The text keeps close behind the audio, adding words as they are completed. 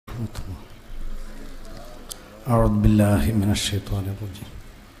ورحمة الله. أعوذ بالله من الشيطان الرجيم.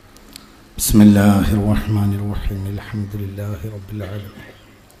 بسم الله الرحمن الرحيم. الحمد لله رب العالمين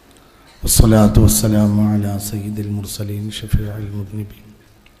والصلاة والسلام على سيد المرسلين شفيع المذنبين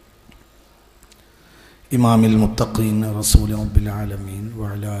إمام المتقين رسول رب العالمين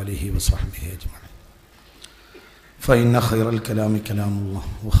وعلى آله وصحبه أجمعين. فإن خير الكلام كلام الله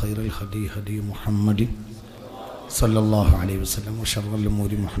وخير الهدي هدي محمد صلى الله عليه وسلم وشر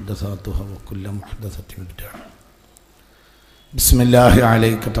الأمور محدثاتها وكل محدثة بدعة. بسم الله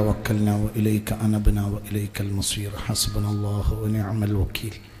عليك توكلنا وإليك أنبنا وإليك المصير. حسبنا الله ونعم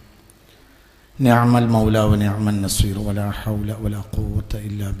الوكيل. نعم المولى ونعم النصير. ولا حول ولا قوة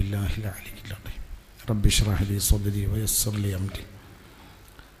إلا بالله العلي العظيم. رب اشرح لي صدري ويسر لي أمري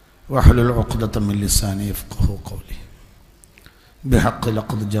واحلل عقدة من لساني يفقه قولي. بحق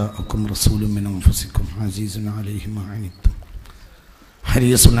لقد جاءكم رسول من أنفسكم عزيز عليه ما عنتم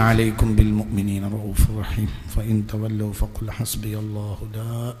حريص عليكم بالمؤمنين رؤوف رحيم. فإن تولوا فقل حسبي الله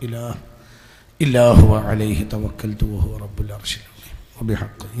لا إله إلا هو عليه توكلت وهو رب العرش العظيم.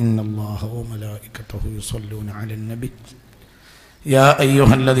 وبحق إن الله وملائكته يصلون على النبي يا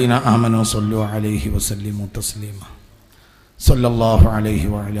أيها الذين آمنوا صلوا عليه وسلموا تسليما. صلى الله عليه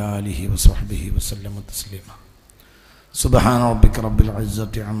وعلى آله وصحبه وسلم تسليما. سبحان ربك رب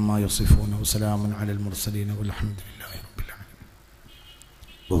العزة عما يصفون وسلام على المرسلين والحمد لله رب العالمين.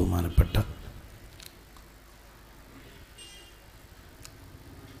 ബഹുമാനപ്പെട്ട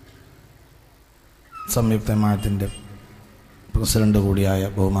സംയുക്ത ജമാഅത്തിന്റെ പ്രസിഡന്റ് കൂടിയായ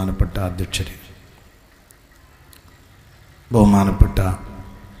ബഹുമാനപ്പെട്ട അധ്യക്ഷരെ, ബഹുമാനപ്പെട്ട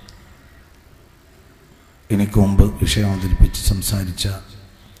എനിക്ക് മുമ്പ് വിഷയം അവതരിപ്പിച്ച് സംസാരിച്ച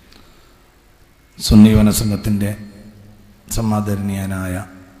സുന്നി വനസംഘത്തിൻ്റെ സമാദരണീയനായ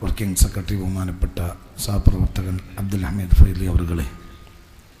വർക്കിംഗ് സെക്രട്ടറി ബഹുമാനപ്പെട്ട സഹപ്രവർത്തകൻ അബ്ദുൽ ഹമീദ് ഫൈലി അവറുകളെ,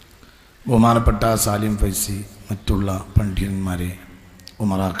 ബഹുമാനപ്പെട്ട സാലിം ഫൈസി, മറ്റുള്ള പണ്ഡിതന്മാരെ,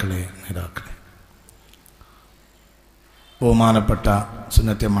 ഉമറാക്കളെ, നേതാക്കളെ, ബഹുമാനപ്പെട്ട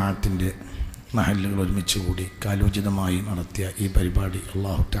സുന്നത്തെ ജമാഅത്തിൻ്റെ മഹല്ലുകൾ ഒരുമിച്ച് കൂടി കാലോചിതമായി നടത്തിയ ഈ പരിപാടി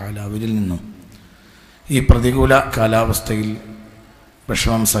അല്ലാഹു തആല അവരിൽ നിന്നും ഈ പ്രതികൂല കാലാവസ്ഥയിൽ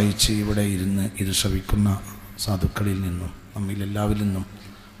വിഷമം സഹിച്ച് ഇവിടെ ഇരുന്ന് ഇത് ശ്രവിക്കുന്ന സാധുക്കളിൽ നിന്നും നമ്മിലെല്ലാവരിൽ നിന്നും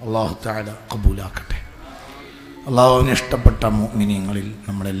അല്ലാഹു തആല ഖബൂലാക്കട്ടെ. അല്ലാഹുവിന് ഇഷ്ടപ്പെട്ട മുഅ്മിനീങ്ങളിൽ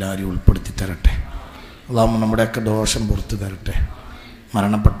നമ്മളെല്ലാവരെയും ഉൾപ്പെടുത്തി തരട്ടെ. അല്ലാഹു നമ്മുടെയൊക്കെ ദോഷം പുറത്തു തരട്ടെ.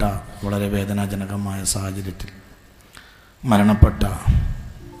 മരണപ്പെട്ട വളരെ വേദനാജനകമായ സാഹചര്യത്തിൽ മരണപ്പെട്ട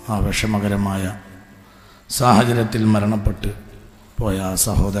ആ വിഷമകരമായ സാഹചര്യത്തിൽ മരണപ്പെട്ട് പോയ ആ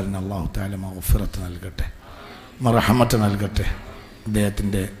സഹോദരൻ അല്ലാഹു തആല മഗ്ഫിറത്ത് നൽകട്ടെ, മർഹമത്ത് നൽകട്ടെ.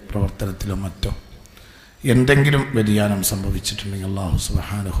 അദ്ദേഹത്തിൻ്റെ പ്രവർത്തനത്തിലോ മറ്റോ എന്തെങ്കിലും വ്യതിയാനം സംഭവിച്ചിട്ടുണ്ടെങ്കിൽ അല്ലാഹു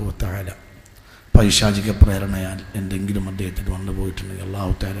സുബ്ഹാനഹു വ തആല പൈശാചിക പ്രേരണയാൽ എന്തെങ്കിലും അദ്ദേഹത്തിന് വന്നു പോയിട്ടുണ്ടെങ്കിൽ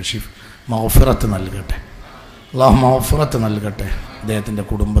അല്ലാഹു തആല മഗ്ഫിറത്ത് നൽകട്ടെ. അല്ലാഹു മഗ്ഫിറത്ത് നൽകട്ടെ. അദ്ദേഹത്തിൻ്റെ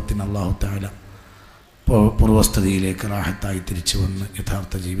കുടുംബത്തിന് അല്ലാഹു തആല പൂർവസ്ഥിതിയിലേക്ക് റാഹത്തായി തിരിച്ചു വന്ന്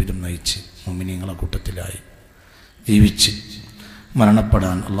യഥാർത്ഥ ജീവിതം നയിച്ച് മുഅ്മിനീങ്ങളെ കൂട്ടത്തിലായി ജീവിച്ച്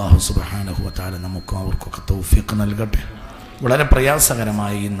മരണപ്പെടാൻ അല്ലാഹു സുബ്ഹാനഹു വ തആല നമുക്കും അവർക്കൊക്കെ തൗഫീഖ് നൽകട്ടെ. വളരെ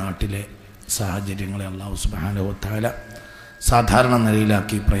പ്രയാസകരമായ ഈ നാട്ടിലെ സാഹചര്യങ്ങളെ അല്ലാഹു സുബ്ഹാനഹു വ തആല സാധാരണ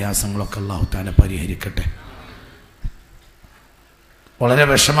നിലയിലാക്കി പ്രയാസങ്ങളൊക്കെ അല്ലാഹു തആല പരിഹരിക്കട്ടെ. വളരെ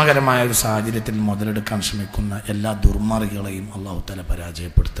വിഷമകരമായ ഒരു സാഹചര്യത്തിൽ മുതലെടുക്കാൻ ശ്രമിക്കുന്ന എല്ലാ ദുർമാർഗികളെയും അല്ലാഹു തആല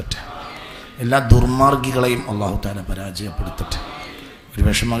പരാജയപ്പെടുത്തട്ടെ. എല്ലാ ദുർമാർഗികളെയും അല്ലാഹു തആല പരാജയപ്പെടുത്തട്ടെ. ഒരു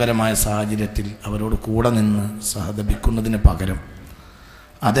വിഷമകരമായ സാഹചര്യത്തിൽ അവരോട് കൂടെ നിന്ന് സഹതപിക്കുന്നതിന് പകരം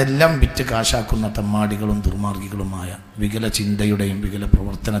അതെല്ലാം വിറ്റ് കാശാക്കുന്ന തമ്മാടികളും ദുർമാർഗികളുമായ വികല ചിന്തയുടെയും വികല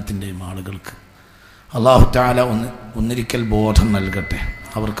പ്രവർത്തനത്തിൻ്റെയും ആളുകൾക്ക് അല്ലാഹു തആല ഒന്നിരിക്കൽ ബോധം നൽകട്ടെ.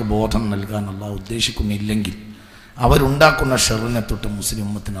 അവർക്ക് ബോധം നൽകാൻ അല്ലാഹു ഉദ്ദേശിക്കുന്നില്ലെങ്കിൽ അവരുണ്ടാക്കുന്ന ഷർറിനെ തൊട്ട് മുസ്ലിം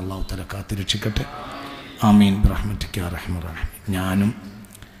ഉമ്മത്തിന് അല്ലാഹു തആല കാത്തുരക്ഷിക്കട്ടെ. ആമീൻ ബിറഹ്മതിക യാ അർഹമർ റഹീം. ഞാനും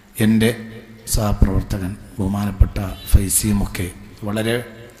എൻ്റെ സഹപ്രവർത്തകൻ ബഹുമാനപ്പെട്ട ഫൈസിയുമൊക്കെ വളരെ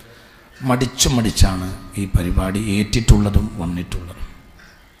മടിച്ചാണ് ഈ പരിപാടി ഏറ്റിട്ടുള്ളതും വന്നിട്ടുള്ളതും.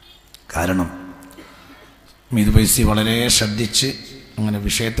 കാരണം മീദ് ഫൈസി വളരെ ശ്രദ്ധിച്ച് അങ്ങനെ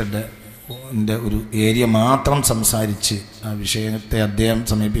വിഷയത്തിൻ്റെ ഒരു ഏരിയ മാത്രം സംസാരിച്ച് ആ വിഷയത്തെ അദ്ദേഹം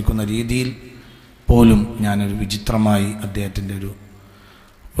സമീപിക്കുന്ന രീതിയിൽ പോലും ഞാനൊരു വിചിത്രമായി അദ്ദേഹത്തിൻ്റെ ഒരു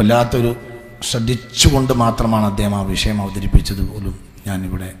വല്ലാത്തൊരു ശ്രദ്ധിച്ചുകൊണ്ട് മാത്രമാണ് അദ്ദേഹം ആ വിഷയം അവതരിപ്പിച്ചത് പോലും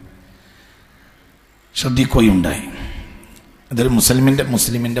ഞാനിവിടെ ശ്രദ്ധിക്കുകയുണ്ടായി. അതൊരു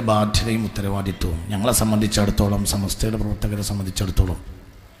മുസ്ലിമിൻ്റെ ബാധ്യതയും ഉത്തരവാദിത്വവും ഞങ്ങളെ സംബന്ധിച്ചിടത്തോളം, സമസ്തയുടെ പ്രവർത്തകരെ സംബന്ധിച്ചിടത്തോളം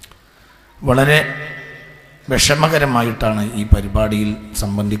വളരെ വിഷമകരമായിട്ടാണ് ഈ പരിപാടിയിൽ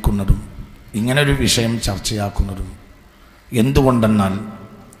സംബന്ധിക്കുന്നതും ഇങ്ങനൊരു വിഷയം ചർച്ചയാക്കുന്നതും. എന്തുകൊണ്ടെന്നാൽ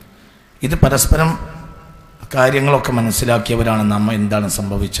ഇത് പരസ്പരം കാര്യങ്ങളൊക്കെ മനസ്സിലാക്കിയവരാണ് നമ്മ എന്താണ്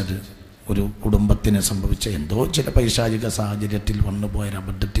സംഭവിച്ചത്. ഒരു കുടുംബത്തിന് സംഭവിച്ച എന്തോ ചില പൈശാചിക സാഹചര്യത്തിൽ വന്നുപോയ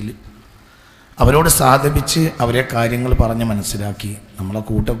അബദ്ധത്തിൽ അവരോട് സാധിപ്പിച്ച് അവരെ കാര്യങ്ങൾ പറഞ്ഞ് മനസ്സിലാക്കി നമ്മളെ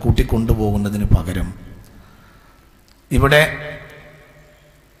കൂട്ടി കൊണ്ടുപോകുന്നതിന് പകരം ഇവിടെ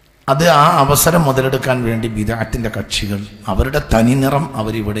അത് ആ അവസരം മുതലെടുക്കാൻ വേണ്ടി ബിദഅത്തിന്റെ കക്ഷികൾ അവരുടെ തനിനിറം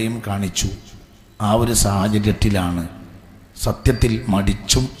അവരിവിടെയും കാണിച്ചു. ആ ഒരു സാഹചര്യത്തിലാണ് സത്യത്തിൽ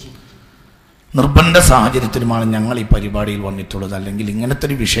മടിച്ചും നിർബന്ധ സാഹചര്യത്തിലുമാണ് ഞങ്ങൾ ഈ പരിപാടിയിൽ വന്നിട്ടുള്ളത്. അല്ലെങ്കിൽ ഇങ്ങനത്തെ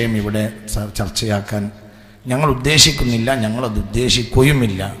ഒരു വിഷയം ഇവിടെ ചർച്ചയാക്കാൻ ഞങ്ങൾ ഉദ്ദേശിക്കുന്നില്ല, ഞങ്ങളത്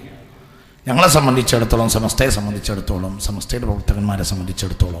ഉദ്ദേശിക്കുകയുമില്ല. ഞങ്ങളെ സംബന്ധിച്ചിടത്തോളം, സമസ്തയെ സംബന്ധിച്ചിടത്തോളം, സമസ്തയുടെ പ്രവർത്തകന്മാരെ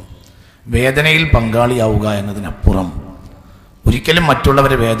സംബന്ധിച്ചിടത്തോളം വേദനയിൽ പങ്കാളിയാവുക എന്നതിനപ്പുറം ഒരിക്കലും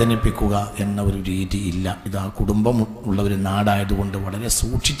മറ്റുള്ളവരെ വേദനിപ്പിക്കുക എന്ന ഒരു രീതി ഇല്ല. ഇത് ആ കുടുംബം ഉള്ള ഒരു നാടായതുകൊണ്ട് വളരെ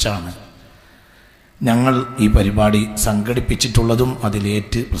സൂക്ഷിച്ചാണ് ഞങ്ങൾ ഈ പരിപാടി സംഘടിപ്പിച്ചിട്ടുള്ളതും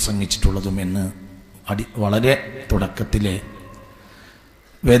അതിലേറ്റ് പ്രസംഗിച്ചിട്ടുള്ളതും എന്ന് വളരെ തുടക്കത്തിലെ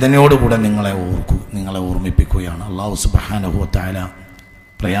വേദനയോടുകൂടെ നിങ്ങളെ ഓർമ്മിപ്പിക്കുകയാണ്. അല്ലാഹു സുബ്ഹാനഹു വ തആല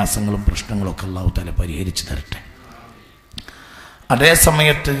പ്രയാസങ്ങളും പ്രശ്നങ്ങളൊക്കെ അല്ലാഹു തആല പരിഹരിച്ചു തരട്ടെ. അതേ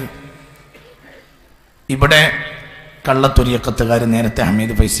സമയത്ത് ഇവിടെ കള്ളത്തൊരിയക്കത്തുകാർ നേരത്തെ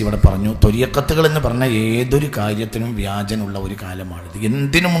ഹമീദ് ഫൈസി ഇവിടെ പറഞ്ഞു, തൊരിയക്കത്തുകൾ എന്ന് പറഞ്ഞാൽ ഏതൊരു കാര്യത്തിനും വ്യാജനുള്ള ഒരു കാലമാണിത്.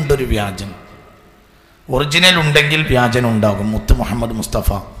 എന്തിനുമുണ്ടൊരു വ്യാജൻ. ഒറിജിനൽ ഉണ്ടെങ്കിൽ വ്യാജൻ ഉണ്ടാകും. മുത്ത് മുഹമ്മദ് മുസ്തഫ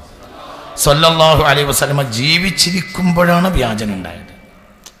സല്ലല്ലാഹു അലൈഹി വസല്ലമ ജീവിച്ചിരിക്കുമ്പോഴാണ് വ്യാജൻ ഉണ്ടായത്.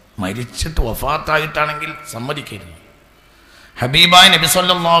 മരിച്ചിട്ട് വഫാത്തായിട്ടാണെങ്കിൽ സമ്മതിക്കരുത്. ഹബീബായ നബി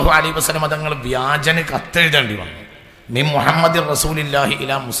സല്ലല്ലാഹു അലൈഹി വസല്ലമ തങ്ങൾ വ്യാജന് കത്തെഴുതേണ്ടി വന്നു. മിൻ മുഹമ്മദിർ റസൂലില്ലാഹി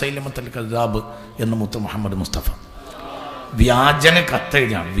ഇലാ മുസൈലിമത്തുൽ കദ്ദാബ് എന്ന് മുത്ത് മുഹമ്മദ് മുസ്തഫ വ്യാജന്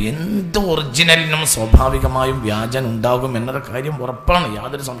കത്തെഴുതിയാണ്. എന്ത് ഒറിജിനലിനും സ്വാഭാവികമായും വ്യാജൻ ഉണ്ടാകും എന്നത് കാര്യം ഉറപ്പാണ്,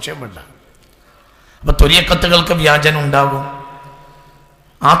 യാതൊരു സംശയം വേണ്ട. അപ്പൊ തൊരിയക്കത്തുകൾക്ക് വ്യാജൻ ഉണ്ടാകും.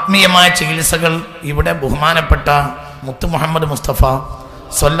 ആത്മീയമായ ചികിത്സകൾ ഇവിടെ ബഹുമാനപ്പെട്ട മുത്ത് മുഹമ്മദ് മുസ്തഫ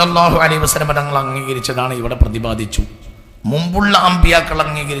സല്ലല്ലാഹു അലൈഹി വസല്ലം തങ്ങൾ അംഗീകരിച്ചതാണ്, ഇവിടെ പ്രതിപാദിച്ചു. മുമ്പുള്ള അമ്പിയാക്കൾ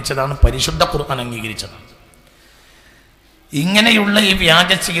അംഗീകരിച്ചതാണ്, പരിശുദ്ധ ഖുർആൻ അംഗീകരിച്ചതാണ്. ഇങ്ങനെയുള്ള ഈ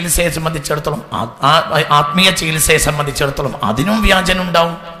വ്യാജ ചികിത്സയെ സംബന്ധിച്ചിടത്തോളം, ആത്മീയ ചികിത്സയെ സംബന്ധിച്ചിടത്തോളം അതിനും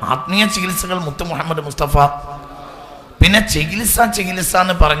വ്യാജനുണ്ടാവും. ആത്മീയ ചികിത്സകൾ മുത്ത് മുഹമ്മദ് മുസ്തഫ, പിന്നെ ചികിത്സ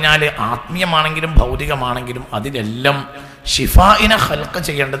എന്ന് പറഞ്ഞാൽ ആത്മീയമാണെങ്കിലും ഭൗതികമാണെങ്കിലും അതിലെല്ലാം ഷിഫായിനെ ഖൽഖ്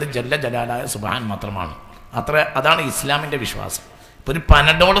ചെയ്യേണ്ടത് ജല്ല ജലാലായ സുബ്ഹാൻ മാത്രമാണ്. അതാണ് ഇസ്ലാമിൻ്റെ വിശ്വാസം. ഇപ്പോൾ ഒരു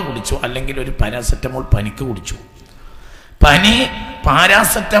പനഡോൾ കുടിച്ചു, അല്ലെങ്കിൽ ഒരു പാരാസെറ്റമോൾ പനിക്ക് കുടിച്ചു.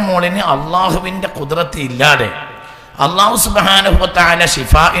 പാരാസെറ്റമോളിന് അള്ളാഹുവിൻ്റെ ഖുദ്റത്ത് ഇല്ലാതെ, അള്ളാഹു സുബ്ഹാനഹു വ തആല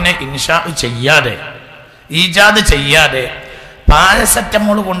ഷിഫായിനെ ഇൻഷാ ചെയ്യാതെ, ഈജാദ് ചെയ്യാതെ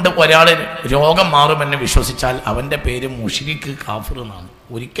പാരസെറ്റമോൾ കൊണ്ട് ഒരാൾ രോഗം മാറുമെന്ന് വിശ്വസിച്ചാൽ അവൻ്റെ പേര് മുശ്രിക്ക്, കാഫിർ എന്നാണ്.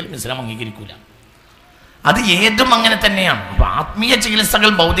 ഒരിക്കലും ഇസ്ലാം അംഗീകരിക്കൂല. അത് ഏതും അങ്ങനെ തന്നെയാണ്. അപ്പോൾ ആത്മീയ ചികിത്സകൾ,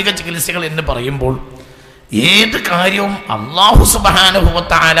 ഭൗതിക ചികിത്സകൾ എന്ന് പറയുമ്പോൾ ഏത് കാര്യവും അല്ലാഹു സുബ്ഹാനഹു വ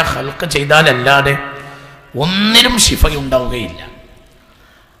തആല ഖൽഖ് ചെയ്താലല്ലാതെ ഒന്നിനും ശിഫയുണ്ടാവുകയില്ല.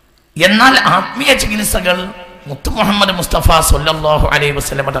 എന്നാൽ ആത്മീയ ചികിത്സകൾ മുത്ത് മുഹമ്മദ് മുസ്തഫ സല്ലല്ലാഹു അലൈഹി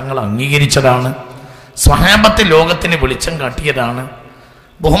വസല്ലം തങ്ങൾ അംഗീകരിച്ചതാണ്. സ്വഹാബത്ത് ലോകത്തിന് വെളിച്ചം കാട്ടിയതാണ്.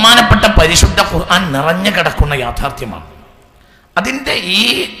 ബഹുമാനപ്പെട്ട പരിശുദ്ധ ഖുർആൻ നിറഞ്ഞു കിടക്കുന്ന യാഥാർത്ഥ്യമാണ്. അതിൻ്റെ ഈ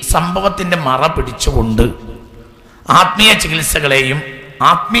സംഭവത്തിൻ്റെ മറ പിടിച്ചുകൊണ്ട് ആത്മീയ ചികിത്സകളെയും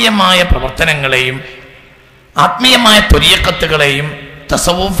ആത്മീയമായ പ്രവർത്തനങ്ങളെയും ആത്മീയമായ ത്വരീഖത്തുകളെയും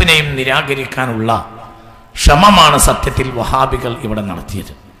തസവൂഫിനെയും നിരാകരിക്കാനുള്ള ശ്രമമാണ് സത്യത്തിൽ വഹാബികൾ ഇവിടെ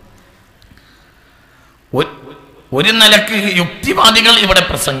നടത്തിയത്. ഒരു നിലക്ക് യുക്തിവാദികൾ ഇവിടെ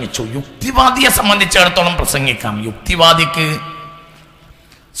പ്രസംഗിച്ചു. യുക്തിവാദിയെ സംബന്ധിച്ചിടത്തോളം പ്രസംഗിക്കാം. യുക്തിവാദിക്ക്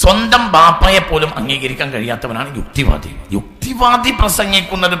സ്വന്തം ബാപ്പയെ പോലും അംഗീകരിക്കാൻ കഴിയാത്തവനാണ് യുക്തിവാദി. യുക്തിവാദി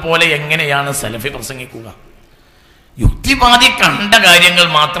പ്രസംഗിക്കുന്നത് പോലെ എങ്ങനെയാണ് സലഫി പ്രസംഗിക്കുക? യുക്തിവാദി കണ്ട കാര്യങ്ങൾ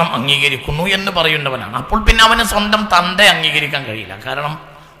മാത്രം അംഗീകരിക്കുന്നു എന്ന് പറയുന്നവനാണ്. അപ്പോൾ പിന്നെ അവന് സ്വന്തം തന്റെ അംഗീകരിക്കാൻ കഴിയില്ല. കാരണം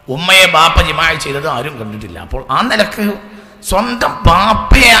ഉമ്മയെ ബാപ്പ ജിമാഅ ചെയ്തത് ആരും കണ്ടിട്ടില്ല. അപ്പോൾ ആ നിലക്ക് സ്വന്തം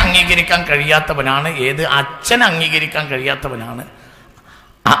ബാപ്പയെ അംഗീകരിക്കാൻ കഴിയാത്തവനാണ്, അച്ഛനെ അംഗീകരിക്കാൻ കഴിയാത്തവനാണ്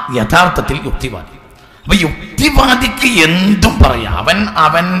യഥാർത്ഥത്തിൽ യുക്തിവാദി. അപ്പൊ യുക്തിവാദിക്ക് എന്തും പറയാം.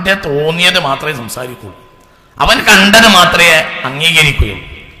 അവന്റെ തോന്നിയത് മാത്രമേ സംസാരിക്കുള്ളൂ, അവൻ കണ്ടത് മാത്രമേ അംഗീകരിക്കുകയുള്ളൂ.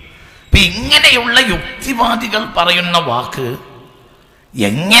 അപ്പൊ ഇങ്ങനെയുള്ള യുക്തിവാദികൾ പറയുന്ന വാക്ക്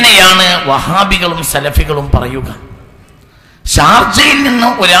എങ്ങനെയാണ് വഹാബികളും സലഫികളും പറയുക? ഷാർജയിൽ നിന്ന്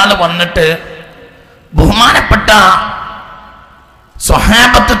ഒരാൾ വന്നിട്ട് ബഹുമാനപ്പെട്ട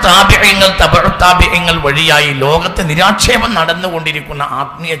സ്വഹാബത്ത്, താബിഈങ്ങൾ, തബഉ താബിഈങ്ങൾ വഴിയായി ലോകത്ത് നിരാക്ഷേപം നടന്നുകൊണ്ടിരിക്കുന്ന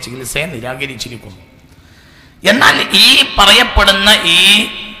ആത്മീയ ചികിത്സയെ നിരാകരിച്ചിരിക്കുന്നു. എന്നാൽ ഈ പറയപ്പെടുന്ന ഈ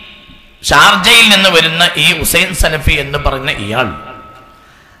ഷാർജയിൽ നിന്ന് വരുന്ന ഈ ഹുസൈൻ സലഫി എന്ന് പറയുന്ന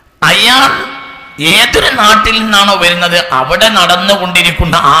അയാൾ ഏതൊരു നാട്ടിൽ നിന്നാണോ വരുന്നത് അവിടെ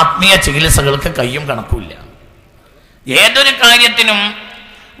നടന്നുകൊണ്ടിരിക്കുന്ന ആത്മീയ ചികിത്സകൾക്ക് കയ്യും കണക്കുമില്ല. ഏതൊരു കാര്യത്തിനും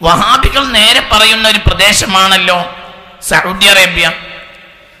വഹാബികൾ നേരെ പറയുന്ന ഒരു പ്രദേശമാണല്ലോ സൗദി അറേബ്യ.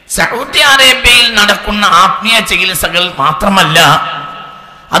 സൗദി അറേബ്യയിൽ നടക്കുന്ന ആത്മീയ ചികിത്സകൾ മാത്രമല്ല,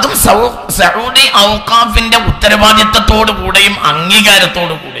 അതും സൗദി ഔഖാഫിന്റെ ഉത്തരവാദിത്തത്തോടു കൂടെയും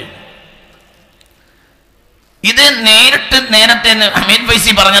അംഗീകാരത്തോടു കൂടെയും. ഇത് നേരത്തെ ഹമീദ്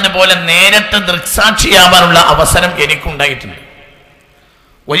ഫൈസി പറഞ്ഞതുപോലെ നേരത്തെ ദൃക്സാക്ഷിയാവാനുള്ള അവസരം എനിക്കുണ്ടായിട്ടുണ്ട്.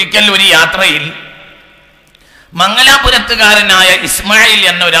 ഒരിക്കൽ ഒരു യാത്രയിൽ മംഗലാപുരത്തുകാരനായ ഇസ്മായിൽ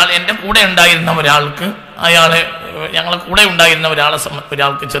എന്ന ഒരാൾ, എൻ്റെ കൂടെ ഉണ്ടായിരുന്ന ഒരാൾക്ക്, ഞങ്ങളെ കൂടെ ഉണ്ടായിരുന്ന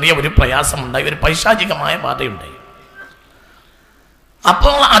ഒരാൾക്ക് ചെറിയ ഒരു പ്രയാസമുണ്ടായി, ഒരു പൈശാചികമായ ബാധയുണ്ടായി.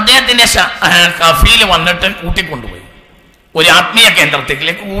 അപ്പോൾ അദ്ദേഹത്തിൻ്റെ കഫീൽ വന്നിട്ട് കൂട്ടിക്കൊണ്ടുപോയി ഒരു ആത്മീയ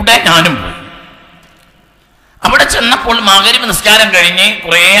കേന്ദ്രത്തിലേക്ക്. കൂടെ ഞാനും പോയി. അവിടെ ചെന്നപ്പോൾ മഗ്‌രിബ് നിസ്കാരം കഴിഞ്ഞ്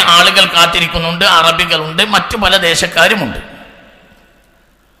കുറേ ആളുകൾ കാത്തിരിക്കുന്നുണ്ട്. അറബികളുണ്ട്, മറ്റു പല ദേശക്കാരുമുണ്ട്.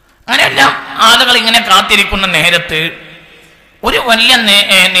 അങ്ങനെയെല്ലാം ആളുകൾ ഇങ്ങനെ കാത്തിരിക്കുന്ന നേരത്ത് ഒരു വലിയ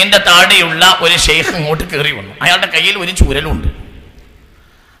നീണ്ട താടിയുള്ള ഒരു ഷെയ്ഖ് ഇങ്ങോട്ട് കയറി വന്നു. അയാളുടെ കയ്യിൽ ഒരു ചൂരലുണ്ട്.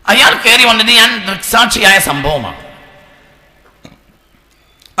 അയാൾ കയറി വന്നത് ഞാൻ ദൃക്സാക്ഷിയായ സംഭവമാണ്.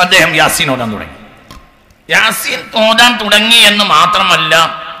 അദ്ദേഹം യാസീൻ ഓതാൻ തുടങ്ങി. യാസീൻ ഓതാൻ തുടങ്ങി എന്ന് മാത്രമല്ല,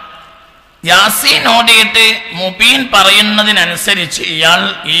 യാസീൻ ഓതിയിട്ട് മുബീൻ പറയുന്നതിനനുസരിച്ച് ഇയാൾ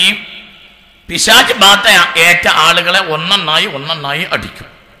ഈ പിശാച് ബാധ ഏറ്റ ആളുകളെ ഒന്നൊന്നായി അടിക്കും.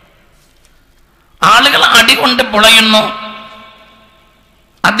 ആളുകൾ അടികൊണ്ട് പുളയുന്നു.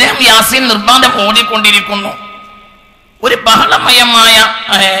 അദ്ദേഹം യാസീൻ നിർബാധം ഓടിക്കൊണ്ടിരിക്കുന്നു. ഒരു ബഹളമയമായ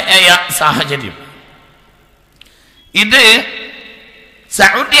സാഹചര്യം. ഇത്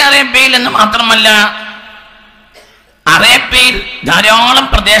സൗദി അറേബ്യയിൽ എന്ന് മാത്രമല്ല, അറേബ്യയിൽ ധാരാളം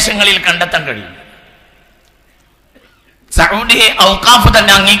പ്രദേശങ്ങളിൽ കണ്ടെത്താൻ കഴിയും. സൗദി ഔഖാഫ്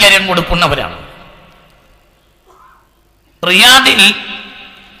തന്നെ അംഗീകാരം കൊടുക്കുന്നവരാണ്. റിയാദിൽ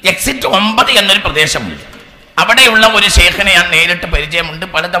എക്സിറ്റ് 9 എന്നൊരു പ്രദേശമുണ്ട്. അവിടെയുള്ള ഒരു ഷെയ്ഖിനെ ഞാൻ നേരിട്ട് പരിചയമുണ്ട്.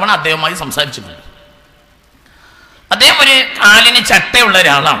 പലതവണ അദ്ദേഹവുമായി സംസാരിച്ചിട്ടുണ്ട്. അദ്ദേഹം ഒരു കാലിന് ചട്ടയുള്ള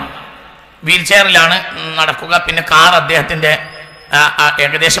ഒരാളാണ്. വീൽ ചെയറിലാണ് നടക്കുക. പിന്നെ കാർ അദ്ദേഹത്തിൻ്റെ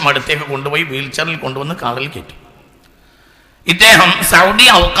ഏകദേശം അടുത്തേക്ക് കൊണ്ടുപോയി വീൽ ചെയറിൽ കൊണ്ടുവന്ന് കാറിൽ കയറ്റും. ഇദ്ദേഹം സൗദി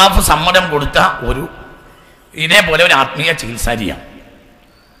ഔഖാഫ് സമ്മതം കൊടുത്ത ഇതേപോലെ ഒരു ആത്മീയ ചികിത്സാരിയാണ്.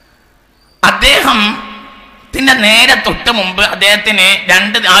 അദ്ദേഹത്തിന്റെ നേരെ തൊട്ട് മുമ്പ് അദ്ദേഹത്തിന്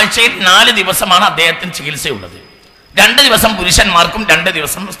ആഴ്ചയിൽ 4 ദിവസമാണ് അദ്ദേഹത്തിന് ചികിത്സയുള്ളത്. 2 ദിവസം പുരുഷന്മാർക്കും 2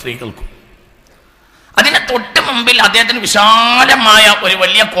 ദിവസം സ്ത്രീകൾക്കും. അതിന് തൊട്ട് മുമ്പിൽ അദ്ദേഹത്തിന് വിശാലമായ ഒരു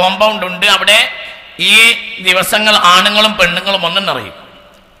വലിയ കോമ്പൗണ്ട് ഉണ്ട്. അവിടെ ഈ ദിവസങ്ങൾ ആണുങ്ങളും പെണ്ണുങ്ങളും ഒന്നും നിറയും.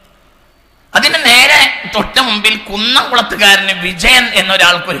 അതിന് നേരെ തൊട്ട് മുമ്പിൽ കുന്നംകുളത്തുകാരന് വിജയൻ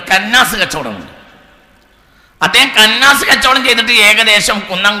എന്നൊരാൾക്ക് ഒരു കന്നാസ് കച്ചവടമുണ്ട്. അദ്ദേഹം കന്നാസ് കച്ചവടം ചെയ്തിട്ട് ഏകദേശം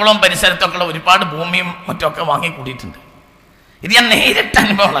കുന്നംകുളം പരിസരത്തൊക്കെയുള്ള ഒരുപാട് ഭൂമിയും മറ്റൊക്കെ വാങ്ങിക്കൂടിയിട്ടുണ്ട്. ഇത് ഞാൻ നേരിട്ട്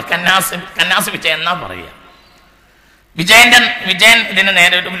അനുഭവമുള്ള കന്നാസ് വിജയൻ എന്നാ പറയുക. വിജയൻ ഇതിന്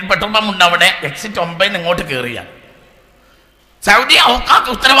നേരെ ഒരു പെട്രോൾ പമ്പ് ഉണ്ട്. അവിടെ എക്സിറ്റ് 9 ഇങ്ങോട്ട് കയറിയാൽ സൗദി ഔഖാഫ്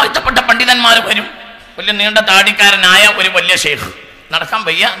ഉത്തരവാദിത്തപ്പെട്ട പണ്ഡിതന്മാർ വരും. വലിയ നീണ്ട താടിക്കാരനായ ഒരു വലിയ ഷെയ്ഖ്, നടക്കാൻ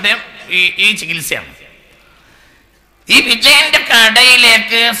വയ്യ. അദ്ദേഹം ഈ ചികിത്സയാണ്. ഈ വിജയന്റെ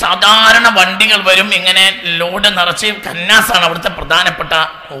കടയിലേക്ക് സാധാരണ വണ്ടികൾ വരും. ഇങ്ങനെ ലോഡ് നിറച്ച് കന്നാസാണ് അവിടുത്തെ പ്രധാനപ്പെട്ട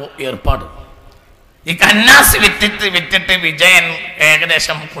ഏർപ്പാട്. ഈ കന്നാസ് വിറ്റിട്ട് വിജയൻ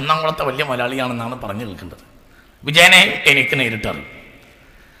ഏകദേശം കുന്നംകുളത്തെ വലിയ മലയാളിയാണെന്നാണ് പറഞ്ഞു നിൽക്കുന്നത്. വിജയനെ എനിക്ക് നേരിട്ടറിയും.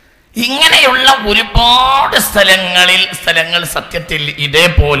 ഇങ്ങനെയുള്ള ഒരുപാട് സ്ഥലങ്ങൾ സത്യത്തിൽ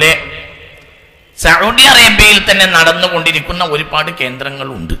ഇതേപോലെ സൗദി അറേബ്യയിൽ തന്നെ നടന്നുകൊണ്ടിരിക്കുന്ന ഒരുപാട്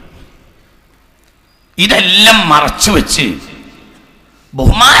കേന്ദ്രങ്ങളുണ്ട്. ഇതെല്ലാം മറച്ചുവെച്ച്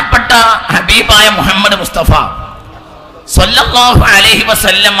ബഹുമാനപ്പെട്ട ഹബീബായ മുഹമ്മദ് മുസ്തഫ സ്വല്ലല്ലാഹു അലൈഹി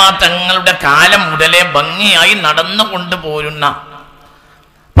വസല്ലമ തങ്ങളുടെ കാലം മുതലേ ഭംഗിയായി നടന്നുകൊണ്ടുപോരുന്ന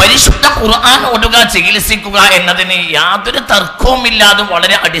പരിശുദ്ധ ഖുർആൻ ഓതുക, ചികിത്സിക്കുക എന്നതിന് യാതൊരു തർക്കവുമില്ലാതെ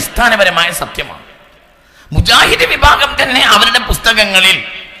വളരെ അടിസ്ഥാനപരമായ സത്യമാണ്. മുജാഹിദ് വിഭാഗം തന്നെ അവരുടെ പുസ്തകങ്ങളിൽ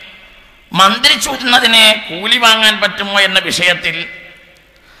മന്ത്രിച്ചൂതുന്നതിനെ കൂലി വാങ്ങാൻ പറ്റുമോ എന്ന വിഷയത്തിൽ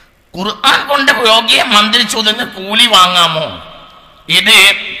ഖുർആൻ കൊണ്ട് രോഗിയെ മന്ത്രിച്ചൂതിന് കൂലി വാങ്ങാമോ, ഇത്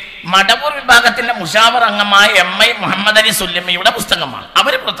മടവൂർ വിഭാഗത്തിന്റെ മുഷാവർ അംഗമായ MI മുഹമ്മദ് അലി സുല്ലമിയുടെ പുസ്തകമാണ്.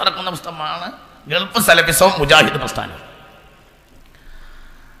 അവർ പുറത്തിറക്കുന്ന പുസ്തകമാണ് ഗൾഫ് സലഫിസവും മുജാഹിദ് പ്രസ്ഥാനവും.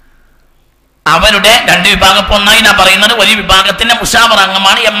 അവരുടെ 2 വിഭാഗം ഒന്നായി ഞാൻ പറയുന്നത് ഒരു വിഭാഗത്തിന്റെ മുഷാവർ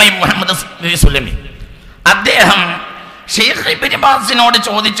അംഗമാണ് MI മുഹമ്മദ് അലി സുല്ലമി. അദ്ദേഹം ഷെയ്ഖ് ഇബ്നു ബാസിനോട്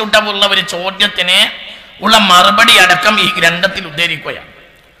ചോദിച്ചിട്ടുള്ള ഒരു ചോദ്യത്തിന് ഉള്ള മറുപടി അടക്കം ഈ ഗ്രന്ഥത്തിൽ ഉദ്ധരിക്കുകയാണ്.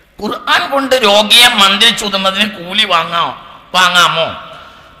 ഖുർആൻ കൊണ്ട് രോഗിയെ മന്ത്രിച്ചൂതുന്നതിന് കൂലി വാങ്ങാമോ,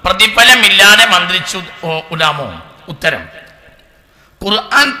 പ്രതിഫലമില്ലാതെ മന്ത്രിച്ചൂടാമോ? ഉത്തരം: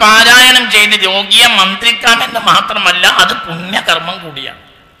 ഖുർആൻ പാരായണം ചെയ്ത് രോഗിയെ മന്ത്രിക്കാമെന്ന് മാത്രമല്ല, അത് പുണ്യകർമ്മം കൂടിയാണ്.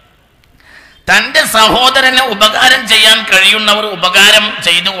 തൻ്റെ സഹോദരന് ഉപകാരം ചെയ്യാൻ കഴിയുന്നവർ ഉപകാരം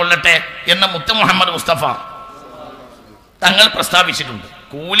ചെയ്തു കൊള്ളട്ടെ എന്ന് മുത്ത് മുഹമ്മദ് മുസ്തഫ തങ്ങൾ പ്രസ്താവിച്ചിട്ടുണ്ട്.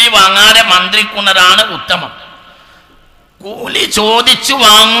 കൂലി വാങ്ങാതെ മന്ത്രിക്കുന്നതാണ് ഉത്തമം. കൂലി ചോദിച്ചു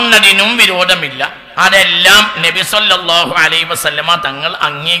വാങ്ങുന്നതിനും വിരോധമില്ല. അതെല്ലാം നബി സല്ലല്ലാഹു അലൈഹി വസല്ലമ തങ്ങൾ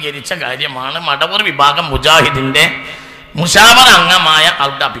അംഗീകരിച്ച കാര്യമാണ്. മടവൂർ വിഭാഗം മുജാഹിദിന്റെ മുശാവറ അംഗമായ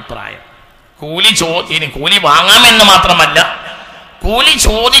ആളുടെ അഭിപ്രായം. കൂലി വാങ്ങാമെന്ന് മാത്രമല്ല, കൂലി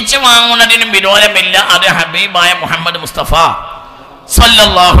ചോദിച്ച് വാങ്ങുന്നതിനും വിരോധമില്ല. അത് ഹബീബായ മുഹമ്മദ് മുസ്തഫ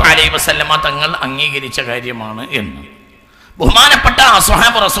സല്ലല്ലാഹു അലൈഹി വസല്ലമ തങ്ങൾ അംഗീകരിച്ച കാര്യമാണ് എന്ന്. ബഹുമാനപ്പെട്ട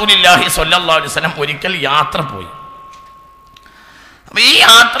അസ്ഹാബ് റസൂലുള്ളാഹി സ്വല്ലല്ലാഹു അലൈഹി വസല്ലം ഒരിക്കൽ യാത്ര പോയി. ഈ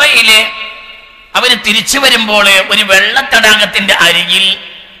യാത്രയില് അവർ തിരിച്ചു വരുമ്പോൾ ഒരു വെള്ളത്തടാകത്തിന്റെ അരികിൽ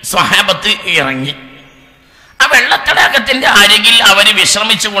സ്വഹാബത്ത് ഇറങ്ങി. ആ വെള്ളത്തടാകത്തിന്റെ അരികിൽ അവർ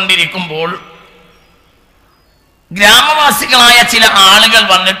വിശ്രമിച്ചു കൊണ്ടിരിക്കുമ്പോൾ ഗ്രാമവാസികളായ ചില ആളുകൾ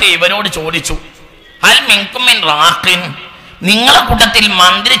വന്നിട്ട് ഇവരോട് ചോദിച്ചു, ഹൽ മിൻകും മിൻ റാഖിൻ, നിങ്ങളെ കൂട്ടത്തിൽ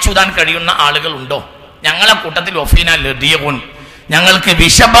മന്ത്രി ചൂതാൻ കഴിയുന്ന ആളുകൾ ഉണ്ടോ? ഞങ്ങളെ കൂട്ടത്തിൽ ഒഫീന ലദിയഉൻ, ഞങ്ങൾക്ക്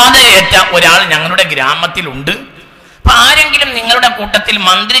വിഷബാധ ഏറ്റ ഒരാൾ ഞങ്ങളുടെ ഗ്രാമത്തിലുണ്ട്. അപ്പൊ ആരെങ്കിലും നിങ്ങളുടെ കൂട്ടത്തിൽ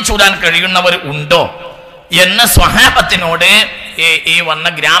മന്ത്രി ചൂതാൻ കഴിയുന്നവർ ഉണ്ടോ എന്ന് സ്വഹാബത്തിനോട് ഈ വന്ന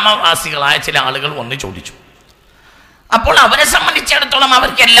ഗ്രാമവാസികളായ ചില ആളുകൾ വന്ന് ചോദിച്ചു. അപ്പോൾ അവരെ സംബന്ധിച്ചിടത്തോളം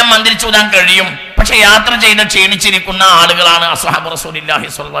അവർക്കെല്ലാം മന്ത്രി ചൂതാൻ കഴിയും. പക്ഷെ യാത്ര ചെയ്ത് ക്ഷീണിച്ചിരിക്കുന്ന ആളുകളാണ് അസ്ഹാബ് റസൂലുള്ളാഹി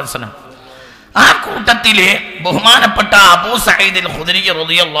സ്വല്ലല്ലാഹു അലൈഹി വസല്ലം. ആ കൂട്ടത്തില് ബഹുമാനപ്പെട്ട അബൂ സഈദ് ഖുദരി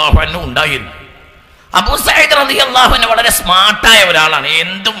റളിയല്ലാഹു അൻഹു ഉണ്ടായിരുന്നു. അബൂ സഈദ് റളിയല്ലാഹു അൻഹു വളരെ സ്മാർട്ടായ ഒരാളാണ്.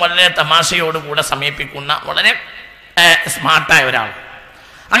 എന്തും വളരെ തമാശയോടുകൂടെ സമീപിക്കുന്ന വളരെ സ്മാർട്ടായ ഒരാൾ.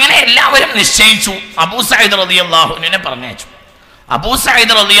 അങ്ങനെ എല്ലാവരും നിശ്ചയിച്ചു അബൂ സഈദ് റളിയല്ലാഹു അൻഹുവിനെ പറഞ്ഞയച്ചു. അബൂ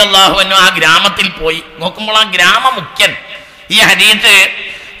സഈദ് റളിയല്ലാഹു അൻഹു ആ ഗ്രാമത്തിൽ പോയി നോക്കുമ്പോൾ ആ ഗ്രാമമുഖ്യൻ ഈ ഹദീസ്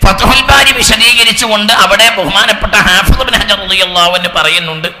ഫത്ഹുൽ ബാരി വിശദീകരിച്ചുകൊണ്ട് അവിടെ ബഹുമാനപ്പെട്ട ഹാഫിദ് ഇബ്നു ഹജർ റളിയല്ലാഹു അൻഹു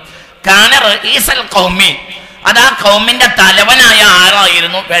പറയുന്നുണ്ട്, കാന റഈസൽ ഖൗമി, അത് ആ ഖൗമിന്റെ തലവനായ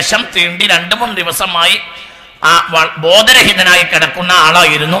ആളായിരുന്നു. വിഷം തീണ്ടി 2-3 ദിവസമായി ബോധരഹിതനായി കിടക്കുന്ന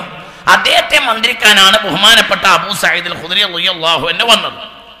ആളായിരുന്നു. അദ്ദേഹത്തെ മന്ത്രിക്കാനാണ് ബഹുമാനപ്പെട്ട അബൂ സഈദ് അൽ ഖുദരി റളിയല്ലാഹു അൻഹു വന്നത്.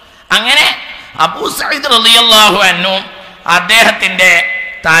 അങ്ങനെ അബൂ സഈദ് റളിയല്ലാഹു അൻഹു അദ്ദേഹത്തിന്റെ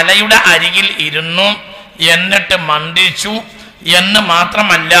തലയുടെ അരികിൽ ഇരുന്നു. എന്നിട്ട് മന്ത്രിച്ചു എന്ന്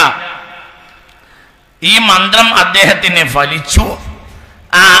മാത്രമല്ല, ഈ മന്ത്രം അദ്ദേഹത്തിന് ഫലിച്ചു.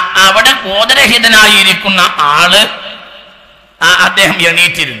 അവിടെ ബോധരഹിതനായിരിക്കുന്ന ആള് അദ്ദേഹം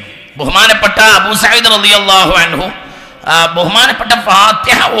എണീറ്റിരുന്നു. ബഹുമാനപ്പെട്ട അബൂ സഈദ് റളിയല്ലാഹു അൻഹു ബഹുമാനപ്പെട്ട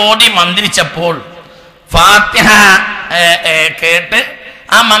ഫാത്തിഹ ഓതി മന്ത്രിച്ചപ്പോൾ ഫാത്തിഹ കേട്ട്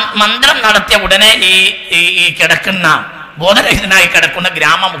ആ മന്ത്രം നടത്തിയ ഉടനെ ഈ കിടക്കുന്ന ബോധരഹിതനായി കിടക്കുന്ന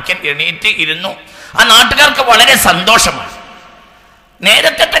ഗ്രാമമുഖ്യൻ എണീറ്റ് ഇരുന്നു. ആ നാട്ടുകാർക്ക് വളരെ സന്തോഷമാണ്.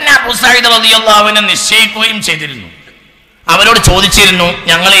 നേരത്തെ തന്നെ അബൂ സഈദ് റളിയല്ലാഹു അൻഹു നിശ്ചയിക്കുകയും ചെയ്തിരുന്നു. അവരോട് ചോദിച്ചിരുന്നു,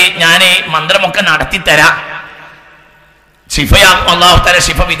 ഞാൻ ഈ മന്ത്രമൊക്കെ നടത്തി തരാം, ശിഫയാകും, അല്ലാഹു തആല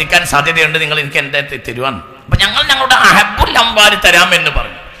ശിഫ വിധിക്കാൻ സാധ്യതയുണ്ട്, നിങ്ങൾ എനിക്ക് എന്താ തരുവാൻ? അപ്പൊ ഞങ്ങളുടെ അഹബ്ബുൽ അംവാൽ തരാമെന്ന്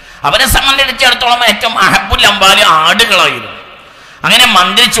പറഞ്ഞു. അവരെ സംബന്ധിച്ചിടത്തോളം ഏറ്റവും അഹബ്ബുൽ അംവാൽ ആടുകളായിരുന്നു. അങ്ങനെ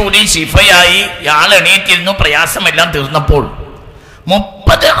മന്ത്രി ചൂടി ശിഫയായി ഇയാൾ എണീറ്റിരുന്നു. പ്രയാസമെല്ലാം തീർന്നപ്പോൾ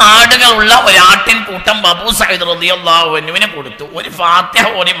 30 ആടുകളുള്ള ഒരാട്ടിൻ കൂട്ടം അബൂ സഈദ് റളിയല്ലാഹു അൻഹുവിനെ കൊടുത്തു. ഒരു ഫാത്തിഹ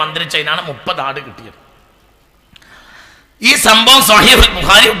ഓതി മന്ത്രിച്ചതിനാണ് 30 ആട് കിട്ടിയത്. ഈ സംഭവം സ്വഹീഹുൽ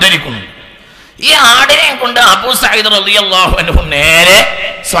ബുഖാരി ഉദ്ധരിക്കുന്നു. ഈ ആടിനെ കൊണ്ട് അബൂ സഈദ് റളിയല്ലാഹു അൻഹു നേരെ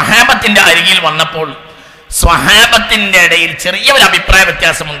സ്വഹാബത്തിന്റെ അരികിൽ വന്നപ്പോൾ സ്വഹാബത്തിന്റെ ഇടയിൽ ചെറിയൊരു അഭിപ്രായ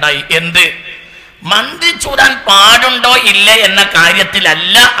വ്യത്യാസമുണ്ടായി. എന്ത്? മന്ത്രി ചൂടാൻ പാടുണ്ടോ ഇല്ല എന്ന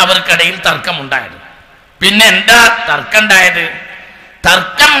കാര്യത്തിലല്ല അവർക്കിടയിൽ തർക്കമുണ്ടായത്. പിന്നെ എന്താ തർക്കമുണ്ടായത്?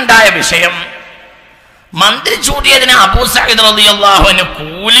 തർക്കമുണ്ടായ വിഷയം മന്ത്രി ചൂടിയതിന് അബൂ സഈദ് റളിയല്ലാഹു അൻഹു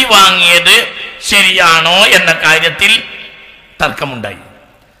കൂലി വാങ്ങിയത് ശരിയാണോ എന്ന കാര്യത്തിൽ തർക്കമുണ്ടായി.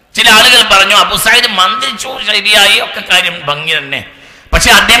 ചില ആളുകൾ പറഞ്ഞു അബൂ സഈദ് മന്ത്രിച്ചു ശരിയായി, ഒക്കെ കാര്യം ഭംഗി തന്നെ, പക്ഷെ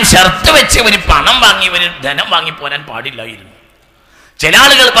അദ്ദേഹം ഷർത്ത് വെച്ച് ഒരു പണം വാങ്ങി ഒരു ധനം വാങ്ങി പോരാൻ പാടില്ലായിരുന്നു. ചില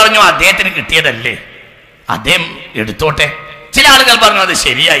ആളുകൾ പറഞ്ഞു അദ്ദേഹത്തിന് കിട്ടിയതല്ലേ, അദ്ദേഹം എടുത്തോട്ടെ. ചില ആളുകൾ പറഞ്ഞു അത്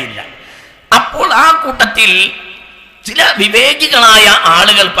ശരിയായില്ല. അപ്പോൾ ആ കൂട്ടത്തിൽ ചില വിവേകികളായ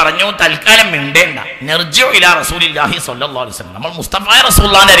ആളുകൾ പറഞ്ഞു തൽക്കാലം മിണ്ടേണ്ട, നർജിഉ ഇലാ റസൂലില്ലാഹി സ്വല്ലല്ലാഹു അലൈഹി വസല്ലം, നമ്മൾ മുസ്തഫ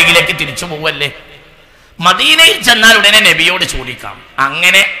റസൂലുള്ളാഹിന്റെ അരികിലേക്ക് തിരിച്ചു പോവല്ലേ, മദീനയിൽ ചെന്നാൽ ഉടനെ നബിയോട് ചോദിക്കാം.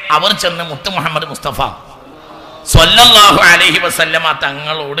 അങ്ങനെ അവർ ചെന്ന് മുത്ത് മുഹമ്മദ് മുസ്തഫ സ്വല്ലല്ലാഹു അലൈഹി വസല്ലമ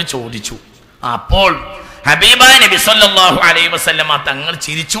തങ്ങളോട് ചോദിച്ചു. അപ്പോൾ ഹബീബായ നബി സ്വല്ലല്ലാഹു അലൈഹി വസല്ലമ തങ്ങൾ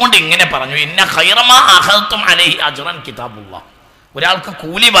ചിരിച്ചുകൊണ്ട് ഇങ്ങനെ പറഞ്ഞു, ഇന്ന ഖൈറമാ അഖൽതും അലൈഹി അജ്റൻ കിതാബുല്ലാഹ്, ഒരാൾക്ക്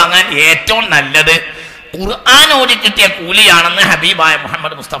കൂലി വാങ്ങാൻ ഏറ്റവും നല്ലത് ഖുർആൻ ഓതി കിട്ടിയ കൂലിയാണെന്ന് ഹബീബായ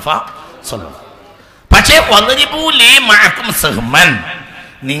മുഹമ്മദ് മുസ്തഫ സ്വല്ലല്ലാഹു. പക്ഷേ വദ്രിബൂ ലീ മഅകും സഹ്മൻ,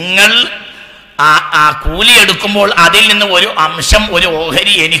 നിങ്ങൾ ആ കൂലി എടുക്കുമ്പോൾ അതിൽ നിന്ന് ഒരു അംശം, ഒരു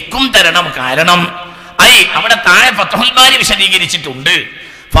ഓഹരി എനിക്കും തരണം. കാരണം അവിടെ താഴെ ഫത്ഹുൽ ബാരി വിശദീകരിച്ചിട്ടുണ്ട്,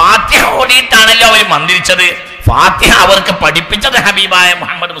 ഫാത്തിഹ ഓടിയിട്ടാണല്ലോ അവർ മന്ത്രിച്ചത്. ഫാത്തിഹ അവർക്ക് പഠിപ്പിച്ചത് ഹബീബായ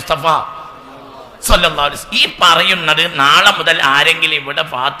മുഹമ്മദ് മുസ്തഫ സല്ലല്ലാഹു അലൈഹി വസല്ലം. ഈ പറയുന്നത് നാളെ മുതൽ ആരെങ്കിലും ഇവിടെ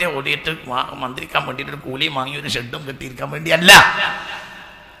ഫാത്തിഹ ഓടിയിട്ട് മന്ത്രിക്കാൻ വേണ്ടിയിട്ട് ഒരു കൂലിയും വാങ്ങി ഒരു ഷെഡും കെട്ടിയിരിക്കാൻ വേണ്ടിയല്ല.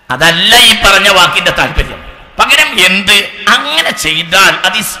 അതല്ല ഈ പറഞ്ഞ വാക്കിന്റെ താല്പര്യം. പകരം എന്ത് അങ്ങനെ ചെയ്താൽ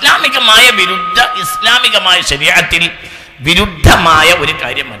അത് ഇസ്ലാമികമായ ശരീഅത്തിൽ വിരുദ്ധമായ ഒരു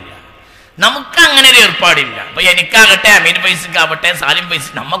കാര്യമല്ല. നമുക്ക് അങ്ങനെ ഒരു ഏർപ്പാടില്ല. അപ്പൊ എനിക്കാകട്ടെ, അമീർ ഫൈസിക്കാവട്ടെ, സാലിം ഫൈസി,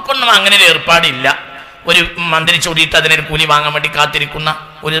 നമുക്കൊന്നും അങ്ങനെ ഒരു ഏർപ്പാടില്ല. ഒരു മന്ത്രി ചൊല്ലിയിട്ട് അതിനൊരു കൂലി വാങ്ങാൻ വേണ്ടി കാത്തിരിക്കുന്ന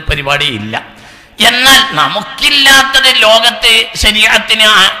ഒരു പരിപാടി ഇല്ല. എന്നാൽ നമുക്കില്ലാത്തത് ലോകത്തെ ശരീഅത്തിന്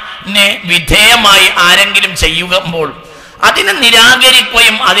വിധേയമായി ആരെങ്കിലും ചെയ്യുമ്പോൾ അതിനെ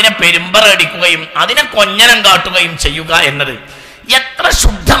നിരാകരിക്കുകയും അതിനെ പെരുമ്പറടിക്കുകയും അതിനെ കൊഞ്ഞനം കാട്ടുകയും ചെയ്യുക എന്നത് എത്ര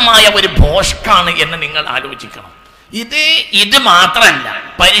ശുദ്ധമായ ഒരു ഭോഷ്കാണ് എന്ന് നിങ്ങൾ ആലോചിക്കണം. ഇത് മാത്രമല്ല,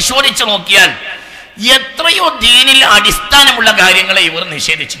 പരിശോധിച്ചു നോക്കിയാൽ എത്രയോ ദീനിൽ അടിസ്ഥാനമുള്ള കാര്യങ്ങളെ ഇവർ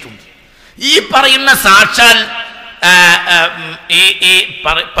നിഷേധിച്ചിട്ടുണ്ട്. ഈ പറയുന്ന സാക്ഷാൽ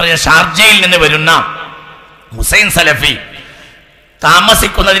ഷാർജയിൽ നിന്ന് വരുന്ന ഹുസൈൻ സലഫി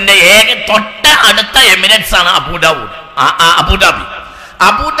താമസിക്കുന്നതിന്റെ തൊട്ട അടുത്ത എമിറേറ്റ്സ് ആണ് അബുദാബി.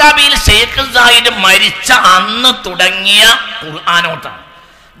 അബുദാബിയിൽ ഷെയ്ഖ് സായിദ് മരിച്ച അന്ന് തുടങ്ങിയ ഖുർആനോട്ടാണ്.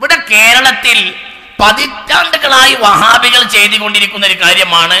 ഇവിടെ കേരളത്തിൽ പതിറ്റാണ്ടുകളായി വഹാബികൾ ചെയ്തുകൊണ്ടിരിക്കുന്ന ഒരു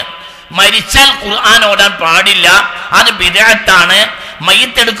കാര്യമാണ്, മരിച്ചാൽ ഖുർആൻ ഓടാൻ പാടില്ല, അത് ബിദ്അത്താണ്,